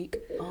thought of the week.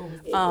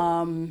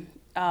 Body.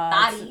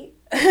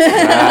 We're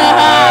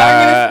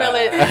gonna spell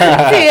it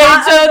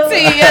THOT.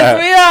 Yes,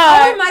 we are.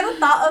 Oh, am I the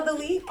thought of the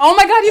week? Oh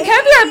my God, you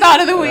can be our thought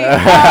of the week.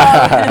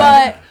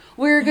 But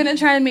we're gonna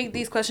try and make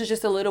these questions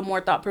just a little more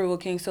thought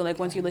provoking. So like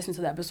once you listen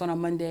to the episode on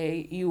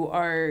Monday, you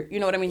are, you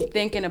know what I mean,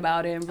 thinking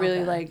about it and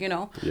really like, you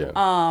know. Yeah.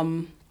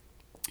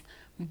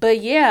 But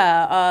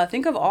yeah,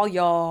 think of all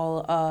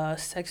y'all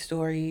sex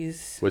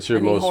stories. What's your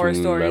most horror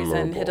stories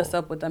memorable? And hit us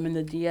up with them in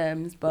the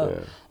DMs.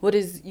 But what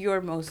is your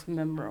most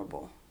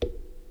memorable?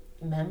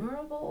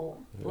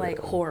 memorable, like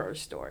horror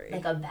story,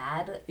 like a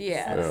bad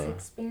sex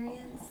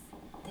experience.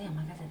 Damn,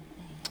 I gotta think.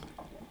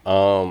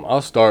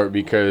 I'll start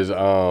because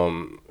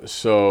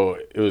so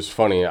it was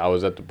funny. I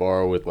was at the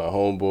bar with my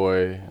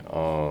homeboy.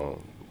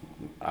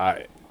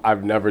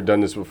 I've never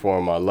done this before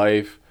in my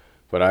life,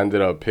 but I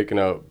ended up picking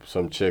up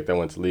some chick that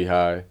went to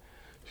Lehigh.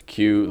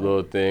 Cute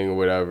little thing or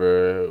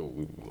whatever.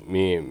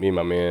 Me and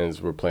my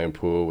mans were playing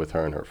pool with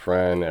her and her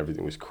friend.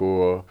 Everything was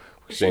cool.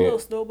 Was she a little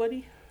snow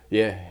buddy?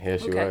 Yeah,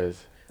 she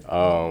was.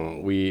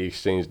 We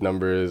exchanged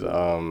numbers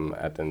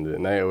at the end of the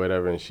night or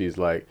whatever, and she's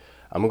like,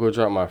 I'm gonna go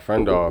drop my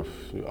friend off.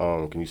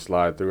 Can you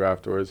slide through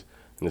afterwards?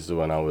 And this is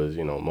when I was,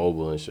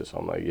 mobile and shit. So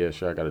I'm like, yeah,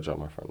 sure, I gotta drop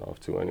my friend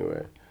off too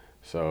anyway.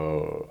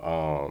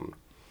 So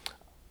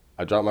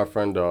I dropped my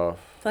friend off.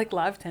 It's like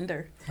live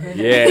Tinder.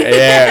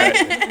 Yeah.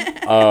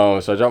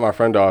 So I dropped my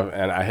friend off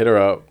and I hit her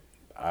up.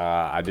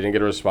 I didn't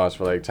get a response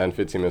for like 10,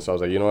 15 minutes. So I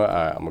was like, you know what?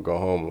 I'm going to go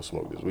home and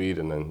smoke this weed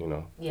and then, I'm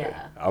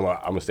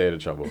going to stay out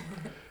of trouble.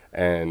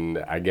 And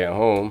I get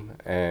home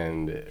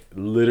and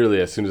literally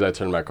as soon as I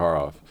turn my car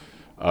off,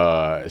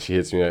 she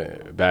hits me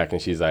back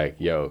and she's like,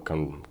 yo,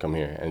 come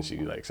here. And she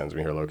like sends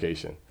me her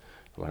location.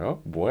 I'm like,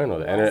 oh, bueno.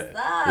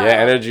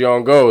 Energy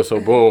on go. So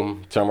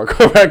boom, turn my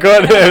car back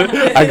on and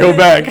I go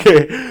back.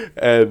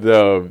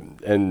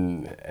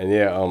 and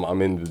yeah,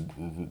 I'm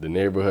in the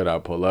neighborhood. I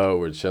pull out.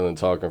 We're chilling,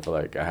 talking for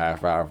like a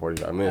half hour,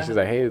 45 minutes. She's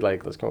like, hey,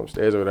 like, let's come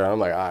upstairs over there. I'm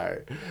like, all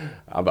right,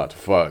 I'm about to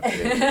fuck.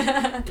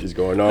 What's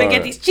going on? Let me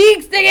get these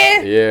cheeks,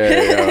 nigga.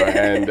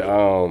 Yeah,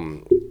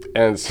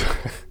 and so...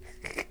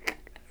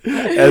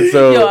 And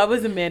so, yo, I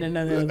was a man in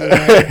another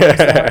life.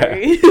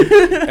 Sorry.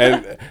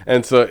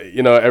 and so,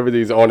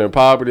 everything's on and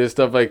popping and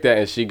stuff like that.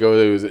 And she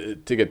goes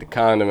to get the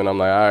condom, and I'm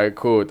like, all right,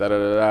 cool, da da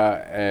da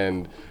da.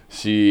 And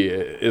she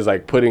is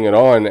like putting it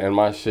on, and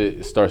my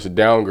shit starts to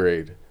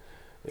downgrade.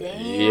 Damn.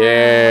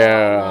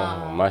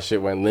 Yeah, my shit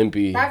went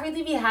limpy. That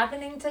really be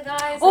happening to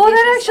guys?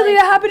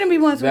 That happened to me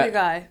once with a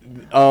guy.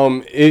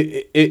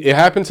 It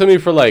happened to me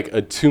for like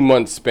a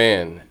 2-month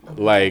span.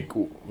 Like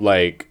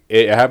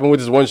it happened with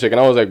this one chick, and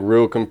I was like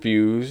real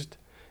confused.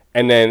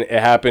 And then it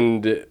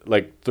happened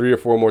like 3 or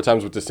 4 more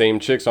times with the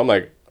same chick. So I'm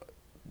like,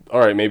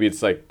 all right, maybe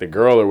it's like the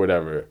girl or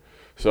whatever.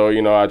 So,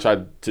 I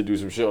tried to do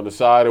some shit on the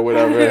side or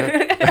whatever. I'm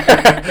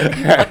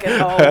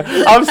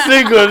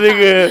single,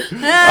 nigga.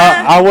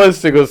 I was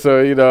single, so,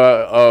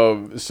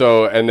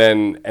 and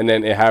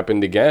then it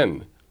happened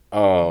again.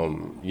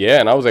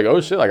 And I was like, oh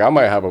shit, like I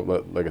might have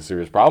a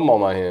serious problem on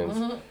my hands.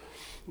 Mm-hmm.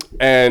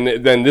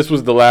 And then this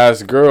was the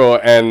last girl,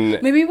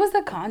 and maybe it was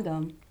the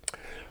condom.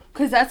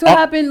 Cause that's what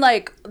happened.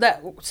 Like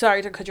that.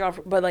 Sorry to cut you off,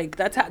 but like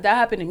that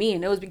happened to me,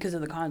 and it was because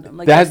of the condom.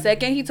 Like the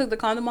second he took the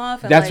condom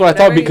off, and that's what I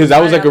thought, because that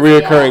was like a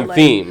reoccurring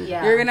theme.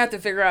 Yeah. You're gonna have to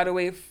figure out a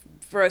way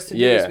for us to do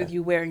this with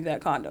you wearing that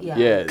condom. Yeah,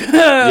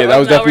 that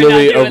was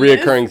definitely a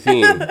reoccurring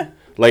theme.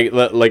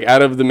 like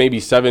out of the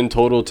maybe 7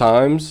 total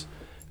times,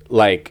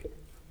 like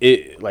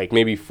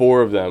maybe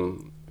 4 of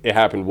them it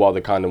happened while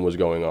the condom was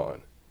going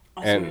on.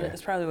 And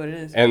that's probably what it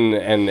is. And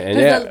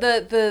yeah,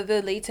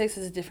 the latex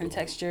is a different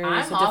texture. I'm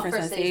it's a different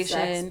sensation.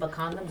 Sex, but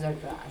condoms are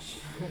trash.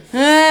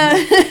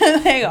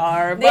 They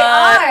are.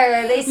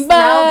 They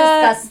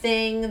smell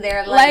disgusting.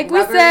 They're like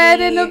we said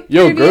in the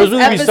girls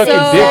really be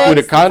sucking dick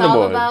with a condom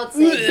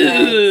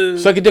on.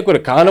 Sucking dick with a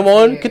condom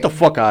on? Get the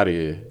fuck out of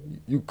here.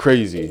 You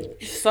crazy.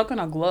 Sucking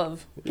a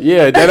glove.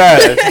 Yeah, that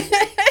ass.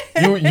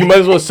 You might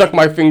as well suck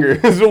my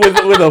fingers with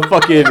a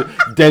fucking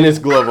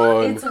dentist glove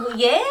on.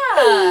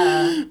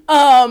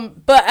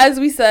 But as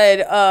we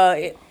said,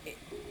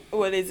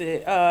 what is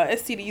it?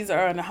 STDs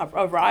are on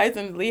a rise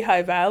in the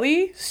Lehigh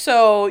Valley.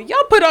 So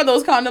y'all put on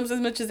those condoms as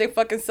much as they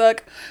fucking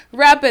suck.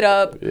 Wrap it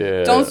up.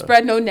 Yeah. Don't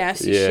spread no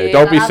nasty shit.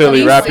 Don't be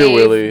silly. Wrap your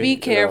willy. Be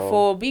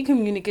careful. Be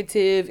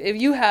communicative.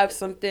 If you have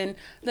something,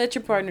 let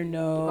your partner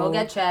know. Go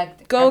get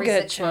checked.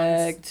 Get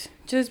checked.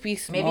 Just be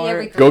smart. Maybe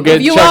every 3 Go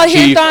get checked,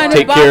 chief.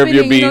 Take care of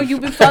your beef.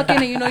 You've been fucking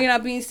and you're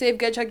not being safe.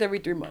 Get checked every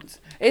 3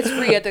 months. It's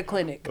free at the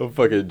clinic. I'm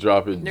fucking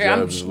dropping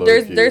jabs.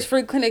 There's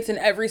free clinics in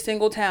every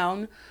single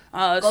town.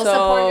 Go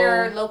support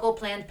your local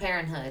Planned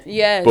Parenthood.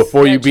 Yes.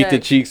 Before you beat the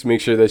cheeks, make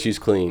sure that she's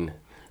clean.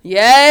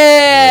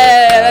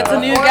 Yeah, that's a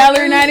new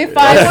Gallery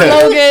 95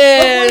 slogan.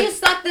 Before you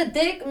suck the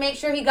dick, make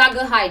sure he got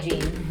good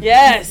hygiene.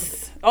 Yes.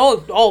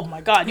 Oh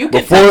my God! You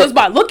can tell just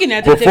by looking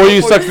at the dick. Before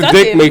you suck the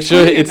dick, make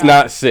sure it's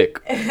not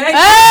sick.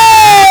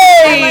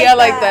 Hey, I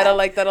like that. I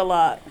like that a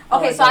lot.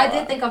 Okay, so I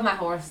did think of my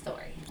horror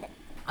story.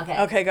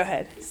 Okay, go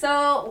ahead.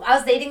 So I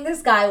was dating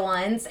this guy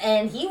once,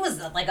 and he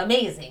was like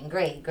amazing,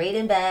 great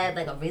in bed,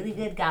 like a really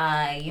good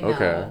guy.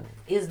 Okay.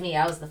 It was me.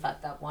 I was the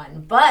fucked up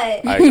one.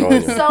 But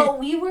so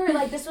we were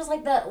like, this was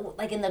like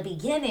in the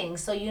beginning.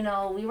 So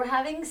we were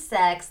having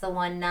sex the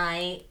one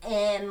night,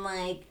 and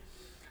like,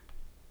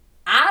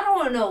 I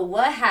don't know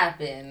what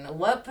happened,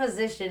 what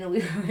position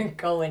we were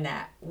going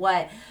at,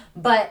 but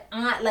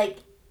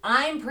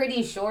I'm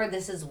pretty sure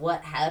this is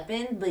what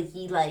happened, but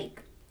he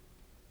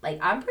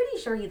I'm pretty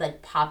sure he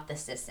popped the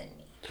cis in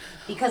me.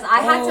 because I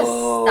had to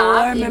stop.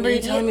 I remember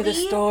you telling me the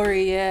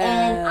story.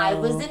 Yeah, and I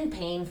was in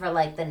pain for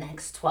like the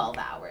next 12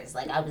 hours.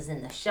 Like I was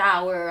in the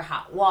shower,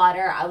 hot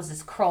water. I was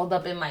just curled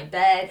up in my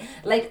bed.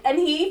 Like, and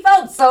he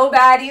felt so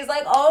bad. He's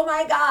like, "Oh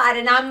my God,"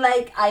 and I'm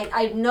like,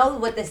 I know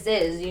what this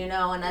is, you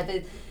know, and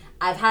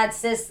I've had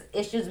cis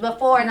issues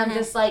before, and I'm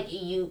just like,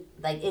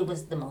 it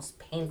was the most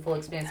painful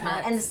experience of my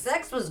life. And the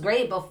sex was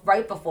great, but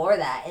right before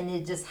that, and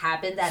it just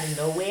happened out of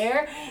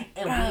nowhere,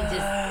 and we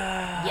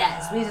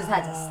just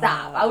had to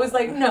stop. I was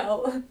like,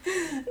 no,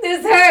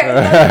 this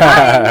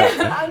hurts.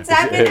 I'm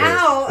tapping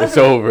out. It's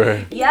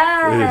over.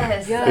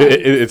 Yes.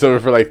 It's over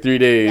for like 3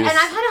 days. And I've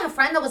had a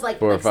friend that was like,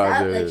 4 or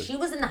 5 days. like she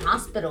was in the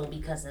hospital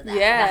because of that.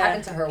 Yeah. That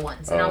happened to her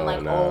once, and I'm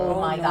like, oh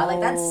my God, like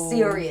that's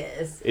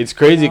serious. It's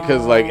crazy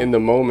because like in the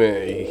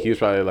moment he was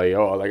probably like,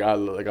 oh, like I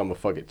look like I'm a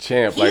fucking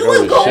champ. He like was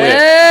oh going shit.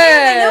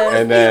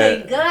 and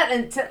then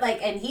feeling good,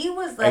 and he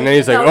was like, and then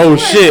he's like, no, oh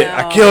shit,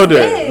 I killed her.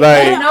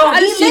 Like no,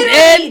 he she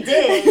literally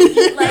did.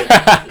 He, like,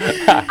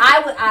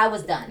 I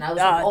was done. I was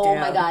like, oh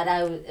my God,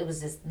 it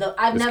was just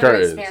I've It's never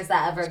curtains. experienced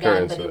that ever It's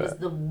again. curtains But it for was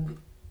that.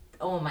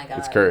 oh my God,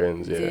 it's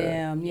curtains. Yeah.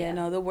 Damn. Yeah.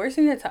 No, the worst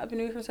thing that's happened to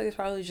me from sex is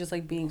probably just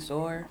like being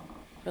sore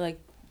for like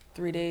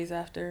 3 days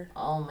after.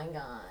 Oh my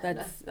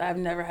God, I've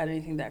never had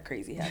anything that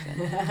crazy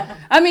happen.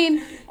 I mean,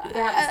 you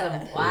have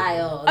some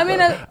wild. I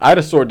mean, I had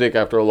a sore dick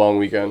after a long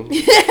weekend.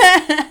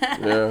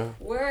 Yeah.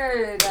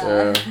 word.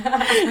 Yeah.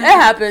 it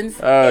happens.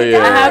 Oh yeah.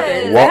 It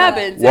happens. It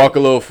happens. Walk a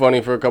little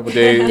funny for a couple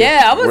days.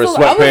 Yeah, I was wear a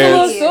little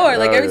sweatpants. sore.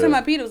 Like Oh, every time yeah.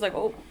 I peed, it was like,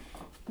 oh.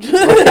 Yeah,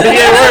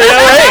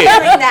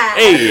 right, That.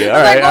 hey,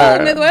 all Like,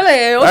 right, oh, me all right.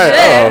 duele. Oh,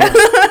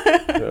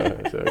 shit. Yeah,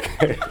 it's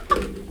okay.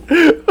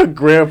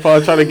 Grandpa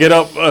trying to get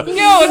up. Yo,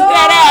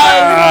 that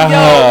ass.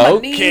 Yo, my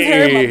knees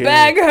hurt, my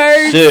back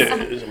hurts.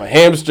 Shit, my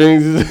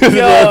hamstrings is Yo,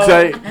 real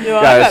tight. yo,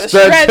 I Gotta gotta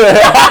stretch.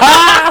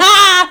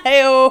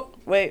 Hey-oh.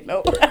 Wait,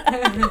 no.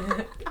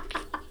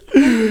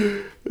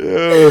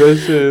 Yo, that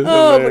shit is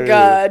Oh my hilarious.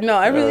 God, no!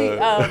 I really, I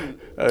I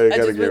gotta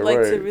just would get like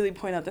right. to really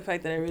point out the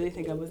fact that I really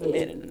think I was a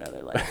man in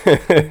another life.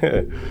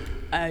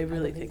 I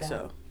really think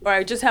so. Or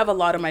I just have a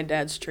lot of my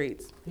dad's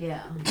traits.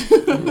 Yeah.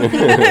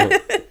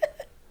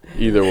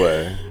 Either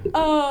way.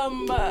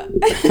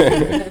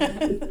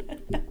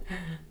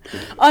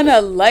 On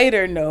a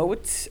lighter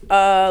note,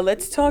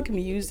 let's talk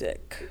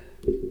music.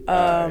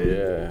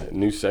 Yeah,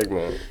 new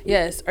segment.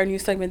 Yes, our new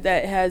segment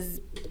that has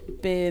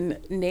been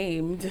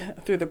named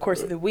through the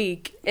course of the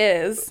week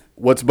is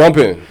What's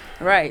bumping?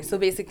 right. So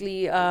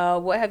basically,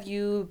 what have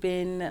you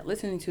been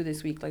listening to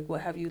this week? Like,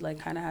 what have you like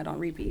kind of had on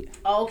repeat?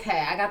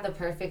 Okay, I got the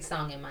perfect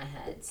song in my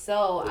head.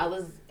 So I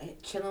was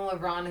chilling with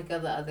Veronica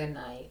the other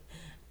night,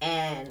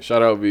 and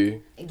Shout out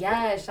B.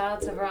 yeah, shout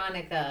out to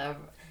Veronica,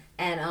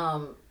 and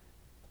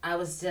I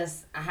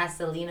had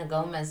Selena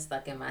Gomez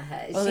stuck in my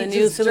head. Oh, She the new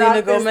just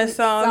Selena dropped this Gomez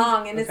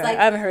song. and it's Okay, like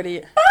I haven't heard it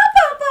yet. ba,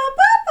 ba, ba,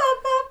 ba, ba,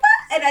 ba,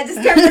 ba, and I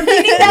just kept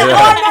repeating that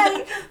all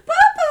night. Ba,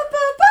 ba,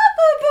 ba, ba,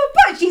 ba, ba,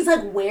 ba. She's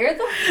like, where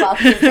the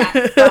fuck is that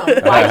from?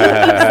 Why do you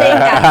keep saying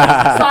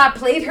that? So I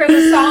played her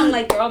the song,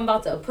 like, girl, I'm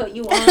about to put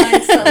you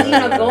on.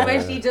 Selena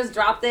Gomez, she just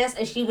dropped this,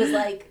 and she was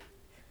like,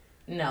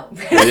 no.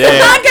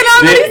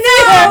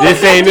 Yeah.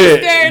 This ain't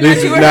it.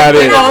 This is not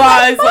it.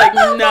 I was like,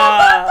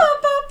 nah.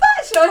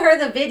 Showed her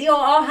the video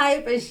all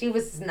hype, and she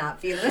was not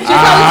feeling it.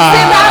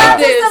 Ah.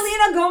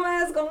 Selena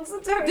Gomez going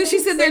to her. Did she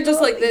sit there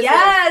just like this?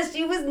 Yes,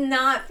 she was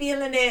not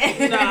feeling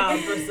it. Nah,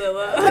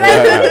 Priscilla. But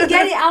I couldn't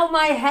get it out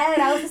my head.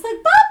 I was just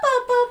like, ba ba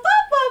ba ba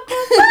ba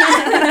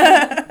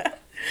ba ba.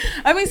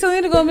 I mean,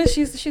 Selena Gomez,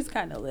 she's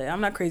kind of lit.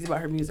 I'm not crazy about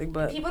her music,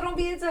 but People don't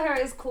be into her.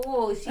 It's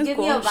cool. She it's gives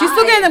cool. me a vibe. She's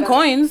still getting them but-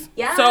 coins.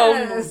 Yes. So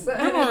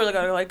I don't really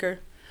gotta like her.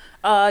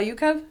 You,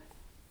 Kev?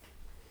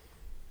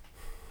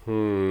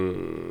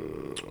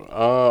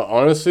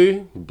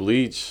 Honestly,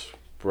 Bleach,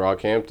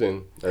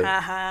 Brockhampton.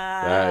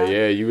 Haha.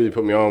 Yeah, you really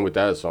put me on with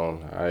that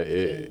song.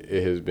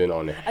 It has been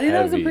on. I think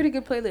that was a pretty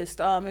good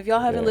playlist. If y'all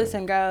haven't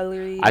listened,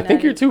 Gallery. I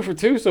think you're 2 for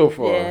 2 so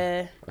far.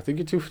 Yeah. I think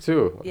you're 2 for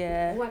 2.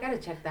 Yeah. Oh, I gotta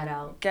check that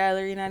out.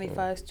 Gallery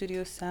 95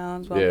 Studio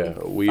Sounds. Yeah,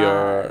 we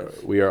are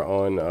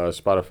on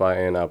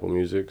Spotify and Apple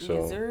Music, so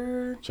Yes,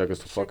 sir. check us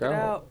the Check fuck it out.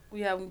 out.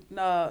 We have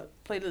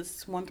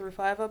playlists 1 through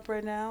 5 up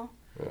right now.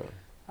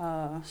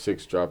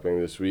 6 dropping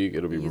this week.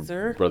 It'll be Yes,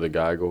 sir. Brother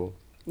Geigel.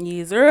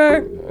 Yes, sir.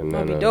 And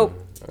That'll then, be dope.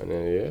 And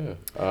then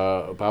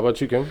how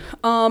about you, Kim?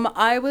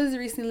 I was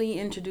recently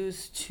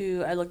introduced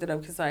to, I looked it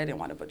up because I didn't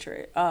want to butcher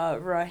it,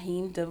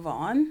 Raheem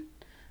Devon.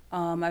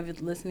 I've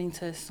been listening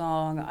to his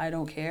song, I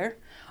Don't Care.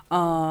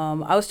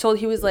 I was told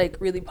he was like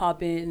really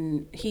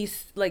popping.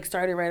 He's like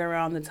started right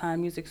around the time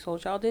Music Soul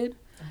Child did.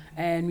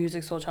 And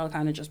Music Soul Child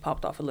kind of just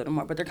popped off a little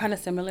more, but they're kind of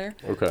similar.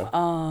 Okay.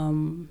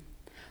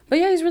 But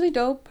yeah, he's really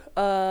dope.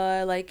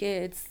 I like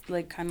it. It's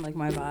like kind of like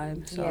my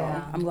vibe. So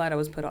Yeah. I'm glad I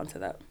was put onto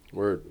that.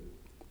 Word.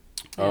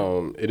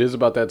 It is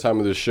about that time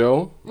of the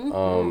show.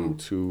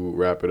 To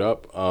wrap it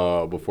up,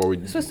 before we.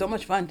 This was so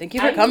much fun. Thank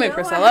you for coming,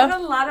 Priscilla.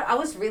 I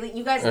was really.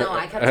 You guys know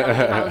I kept telling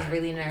you I was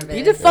really nervous.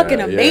 You did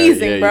fucking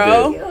amazing,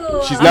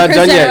 bro. She's not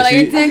done yet. Like,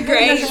 you did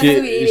great,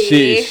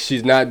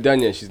 she's not done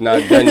yet. She's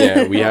not done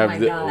yet. We have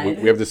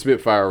we have the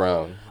Spitfire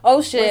round.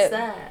 Oh shit. What's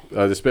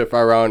that? The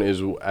Spitfire round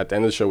is at the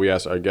end of the show. We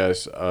ask our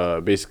guests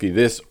basically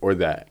this or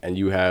that, and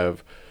you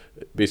have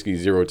basically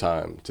 0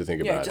 time to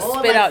think about just it.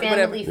 spit out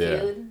Family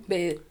whatever.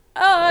 Feud.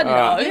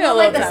 No, you know,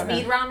 like the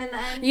speed round in the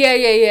end.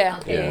 Yeah.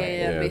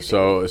 Okay, yeah.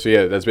 So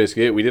that's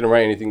basically it. We didn't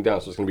write anything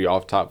down, so it's gonna be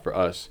off top for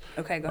us.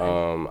 Okay, go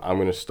ahead. I'm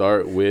gonna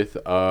start with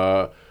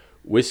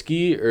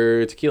whiskey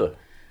or tequila.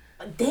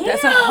 Damn,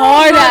 that's a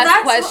hard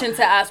ass question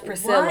to ask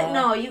Priscilla. What?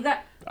 No, you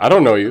got. I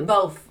don't know you.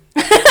 Both.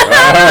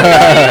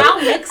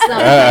 I'll mix them.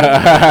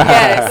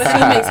 Yes,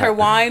 she makes her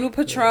wine with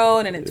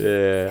Patron, and it's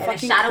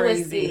fucking shot of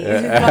crazy. whiskey.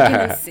 It's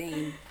fucking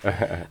insane.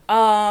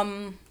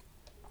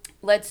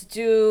 Let's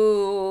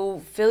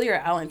do Philly or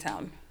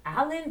Allentown.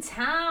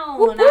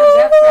 Allentown. I'm good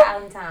for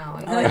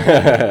Allentown.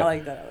 I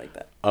like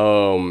that.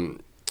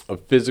 A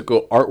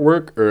physical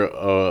artwork or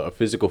a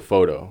physical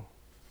photo?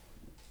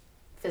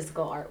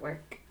 Physical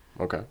artwork.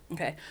 Okay.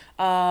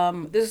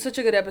 This is such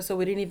a good episode.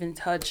 We didn't even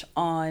touch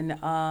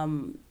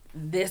on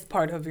this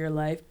part of your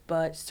life,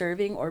 but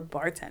serving or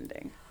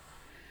bartending.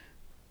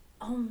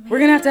 Oh, man. We're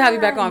gonna have to have you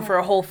back on for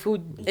a whole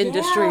food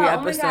industry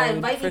episode. Oh my God,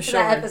 invite for me to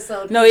sure. that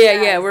episode. No,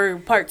 yeah. We're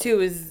part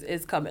 2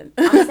 is coming.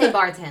 I'm gonna say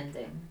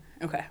bartending.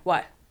 Okay,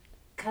 why?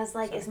 Cause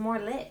like it's more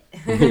lit.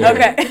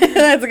 Okay,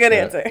 that's a good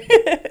answer.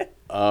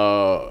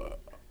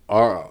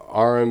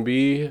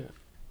 R&B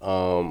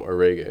or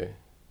reggae?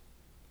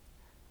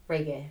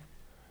 Reggae.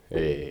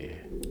 Hey.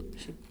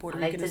 She Puerto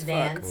I like Rican to as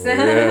dance. fuck.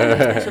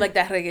 Yeah. She like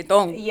that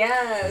reggaeton.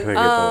 Yes.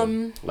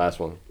 Last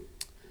one.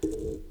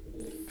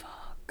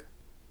 Fuck.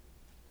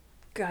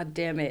 God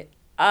damn it.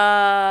 I'm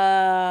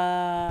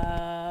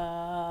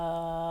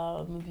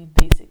gonna be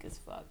basic as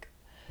fuck.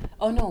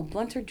 Oh no,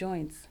 blunt or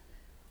joints?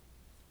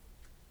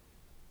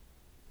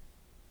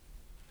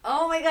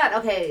 Oh my God.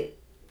 Okay.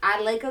 I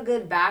like a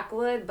good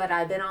backwood, but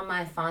I've been on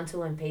my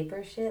Fonto and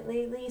paper shit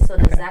lately. So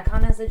does that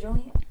count as a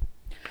joint?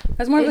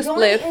 That's more of a joint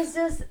split. is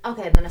just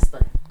okay. Then a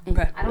split.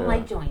 Okay. I don't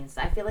like joints.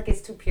 I feel like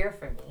it's too pure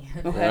for me.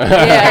 Okay.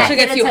 Yeah, it should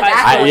get too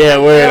high.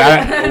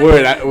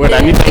 Word.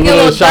 I need a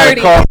little shot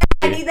of coffee.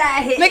 I need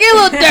that hit. Make it a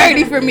little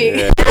dirty for me.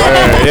 Word.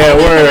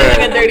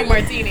 Like a dirty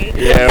martini.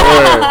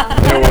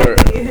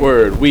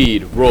 Word.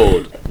 Weed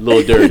rolled, a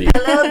little dirty. A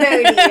little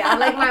dirty. I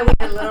like my weed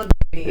a little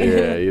dirty.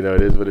 Yeah,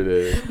 it is what it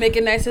is. Make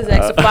it nice as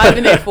extra 5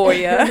 in it for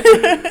you.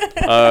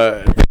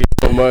 Thank you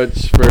so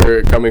much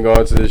for coming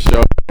on to the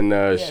show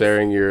and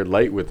sharing your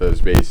light with us,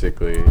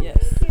 basically.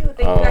 Yes. Thank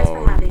you guys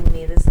for having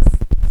me. This is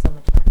so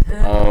much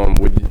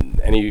fun.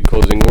 Any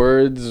closing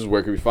words?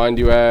 Where can we find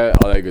you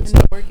at? All that good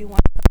stuff. Work you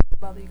want to talk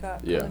about that you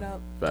got coming up.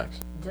 Facts.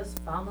 Just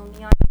follow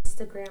me on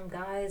Instagram,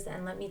 guys,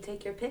 and let me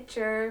take your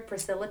picture.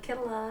 Priscilla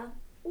Killa.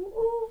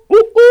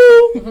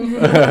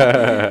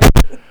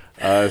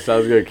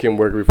 Sounds good. Kim,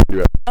 where can we find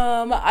you at?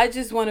 I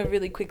just want to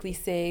really quickly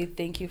say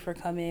thank you for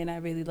coming. I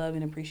really love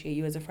and appreciate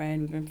you as a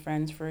friend. We've been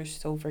friends for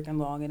so freaking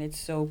long, and it's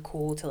so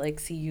cool to like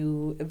see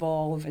you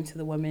evolve into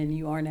the woman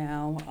you are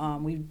now.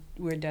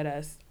 We're dead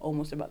ass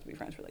almost about to be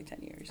friends for like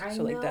 10 years.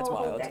 So like that's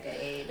wild.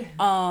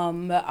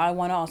 I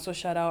want to also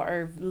shout out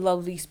our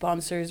lovely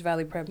sponsors,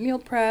 Valley Prep Meal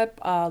Prep.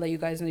 Let you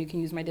guys know you can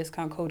use my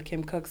discount code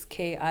KimCooks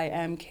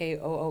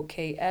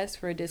KIMKOOKS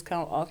for a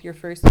discount off your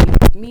first week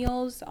of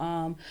meals.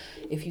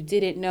 If you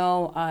didn't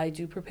know, I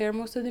do prepare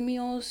most of the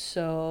meals,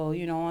 so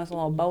it's a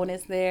little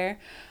bonus there.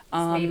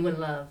 Made with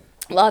love.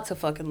 Lots of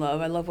fucking love.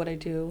 I love what I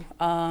do.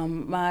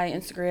 My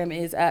Instagram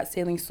is at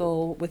Sailing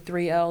Soul with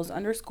 3 L's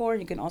 _.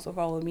 You can also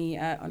follow me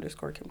at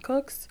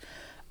 _KimCooks.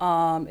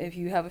 If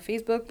you have a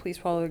Facebook, please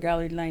follow the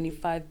Gallery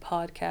 95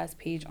 podcast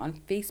page on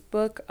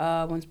Facebook.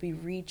 Once we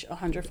reach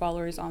 100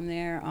 followers on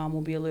there,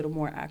 we'll be a little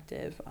more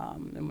active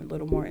and a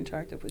little more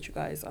interactive with you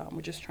guys.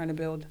 We're just trying to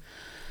build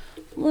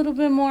a little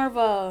bit more of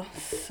a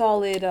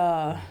solid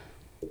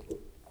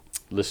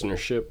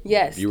listenership.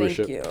 Yes,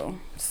 viewership. thank you.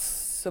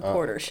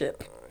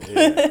 Supportership.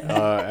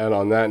 And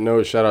on that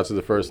note, shout out to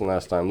the first and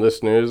last time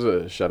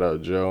listeners. Shout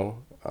out Joe.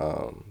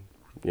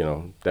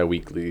 That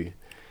weekly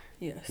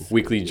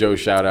Joe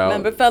shout out.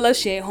 Remember, fellas,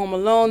 she ain't home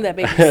alone. That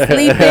baby's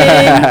sleeping.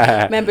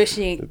 Remember,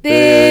 she ain't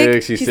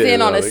thick. She's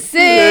sitting on a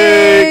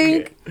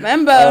sink.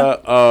 Remember.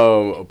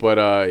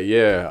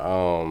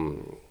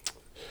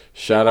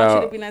 Shout out.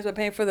 out. She'd be nice by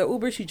paying for the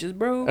Uber. She just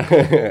broke.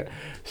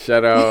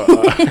 Shout out.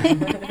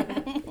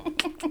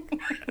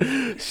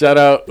 Shout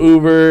out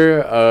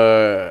Uber.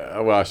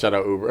 Shout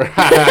out Uber.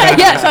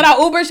 Yeah, shout out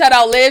Uber. Shout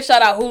out Lyft.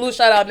 Shout out Hulu.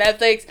 Shout out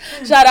Netflix.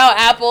 Shout out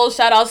Apple.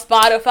 Shout out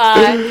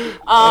Spotify.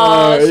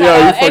 Shout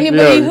out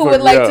anybody who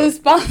would like to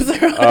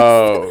sponsor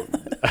us.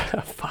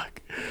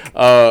 Fuck.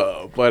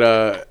 Shout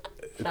out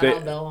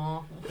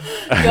Bell.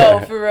 Yo,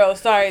 for real.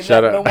 Sorry,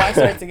 the wine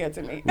started to get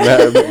to me.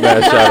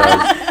 Mad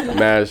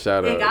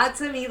shout outs. It got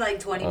to me like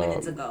 20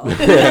 minutes ago.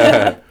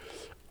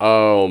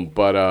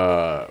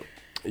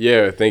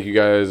 yeah, thank you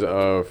guys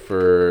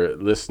for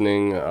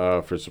listening,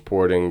 for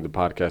supporting the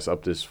podcast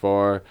up this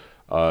far.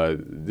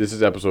 This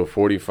is episode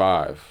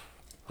 45.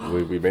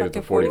 We made it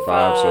to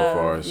 45 so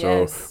far.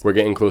 Yes. So we're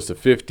getting close to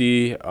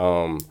 50.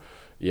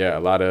 Yeah,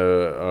 a lot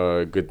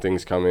of good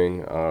things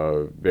coming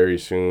very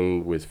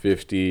soon with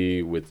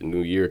 50, with the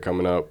new year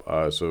coming up.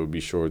 So be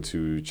sure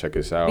to check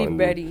us out. Be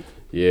ready.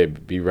 Yeah,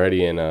 be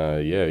ready. And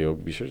yo,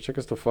 be sure to check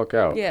us the fuck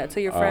out. Yeah,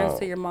 to your friends,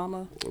 to your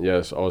mama.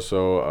 Yes,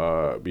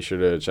 also be sure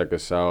to check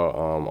us out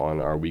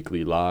on our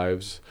weekly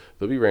lives.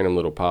 There'll be random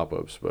little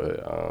pop-ups,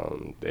 but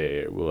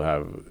they will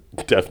have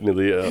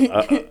definitely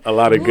a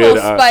lot of good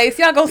spice.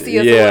 Y'all go see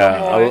us a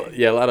little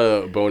more. A lot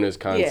of bonus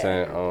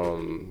content.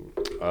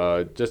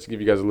 Just to give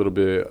you guys a little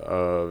bit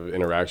of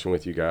interaction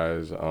with you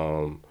guys.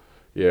 We'll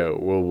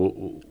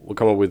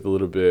come up with a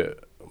little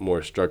bit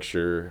more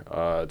structure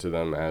to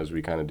them as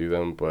we kind of do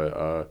them,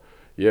 but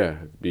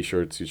be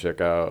sure to check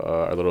out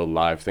our little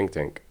live think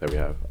tank that we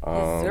have.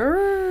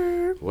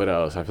 What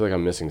else? I feel like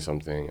I'm missing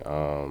something.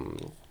 You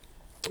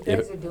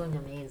guys are doing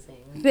amazing.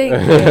 Thank you.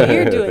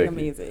 You're doing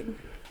amazing.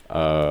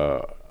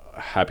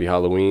 Happy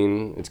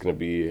Halloween. It's going to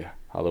be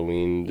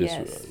Halloween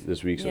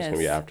this week, so it's going to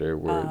be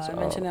afterwards. I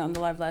mentioned it on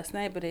the live last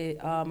night, but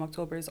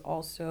October is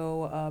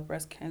also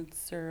Breast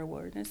Cancer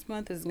Awareness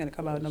Month. This is going to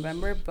come out in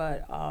November,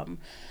 but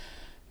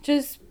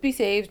just be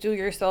safe, do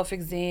your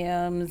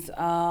self-exams,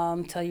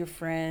 tell your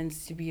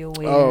friends to be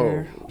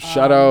aware.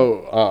 Shout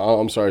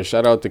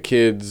out to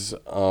kids.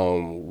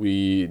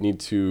 We need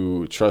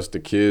to trust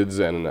the kids,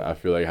 and I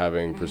feel like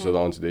having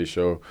Priscilla on today's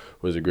show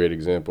was a great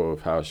example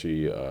of how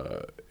she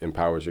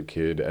empowers her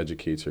kid,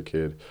 educates her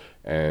kid,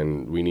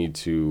 and we need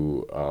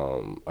to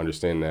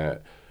understand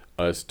that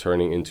us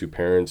turning into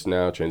parents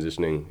now,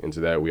 transitioning into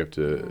that, we have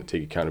to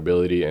take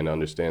accountability and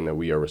understand that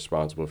we are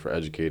responsible for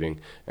educating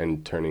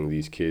and turning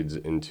these kids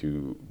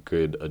into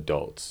good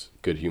adults,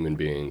 good human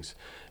beings.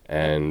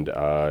 And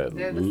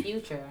they're the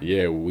future.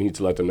 Yeah, we need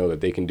to let them know that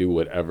they can do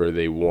whatever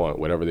they want,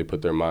 whatever they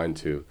put their mind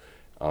to.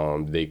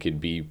 They could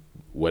be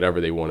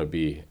whatever they want to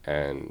be.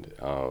 And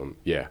shout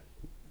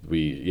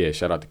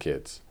out to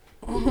kids.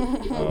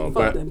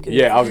 Fuck them kids.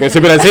 Yeah, I was gonna say,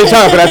 but at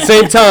the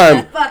same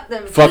time,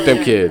 fuck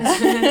them kids.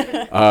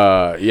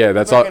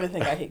 That's all. Gonna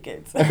think I hate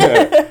kids.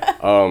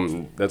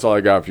 That's all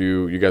I got for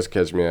you. You guys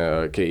can catch me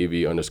at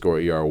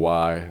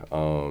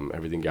KEV_ERY.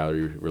 Everything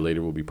gallery related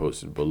will be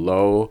posted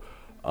below.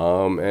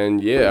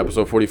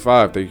 Episode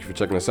 45. Thank you for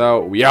checking us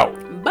out. We out.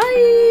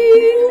 Bye.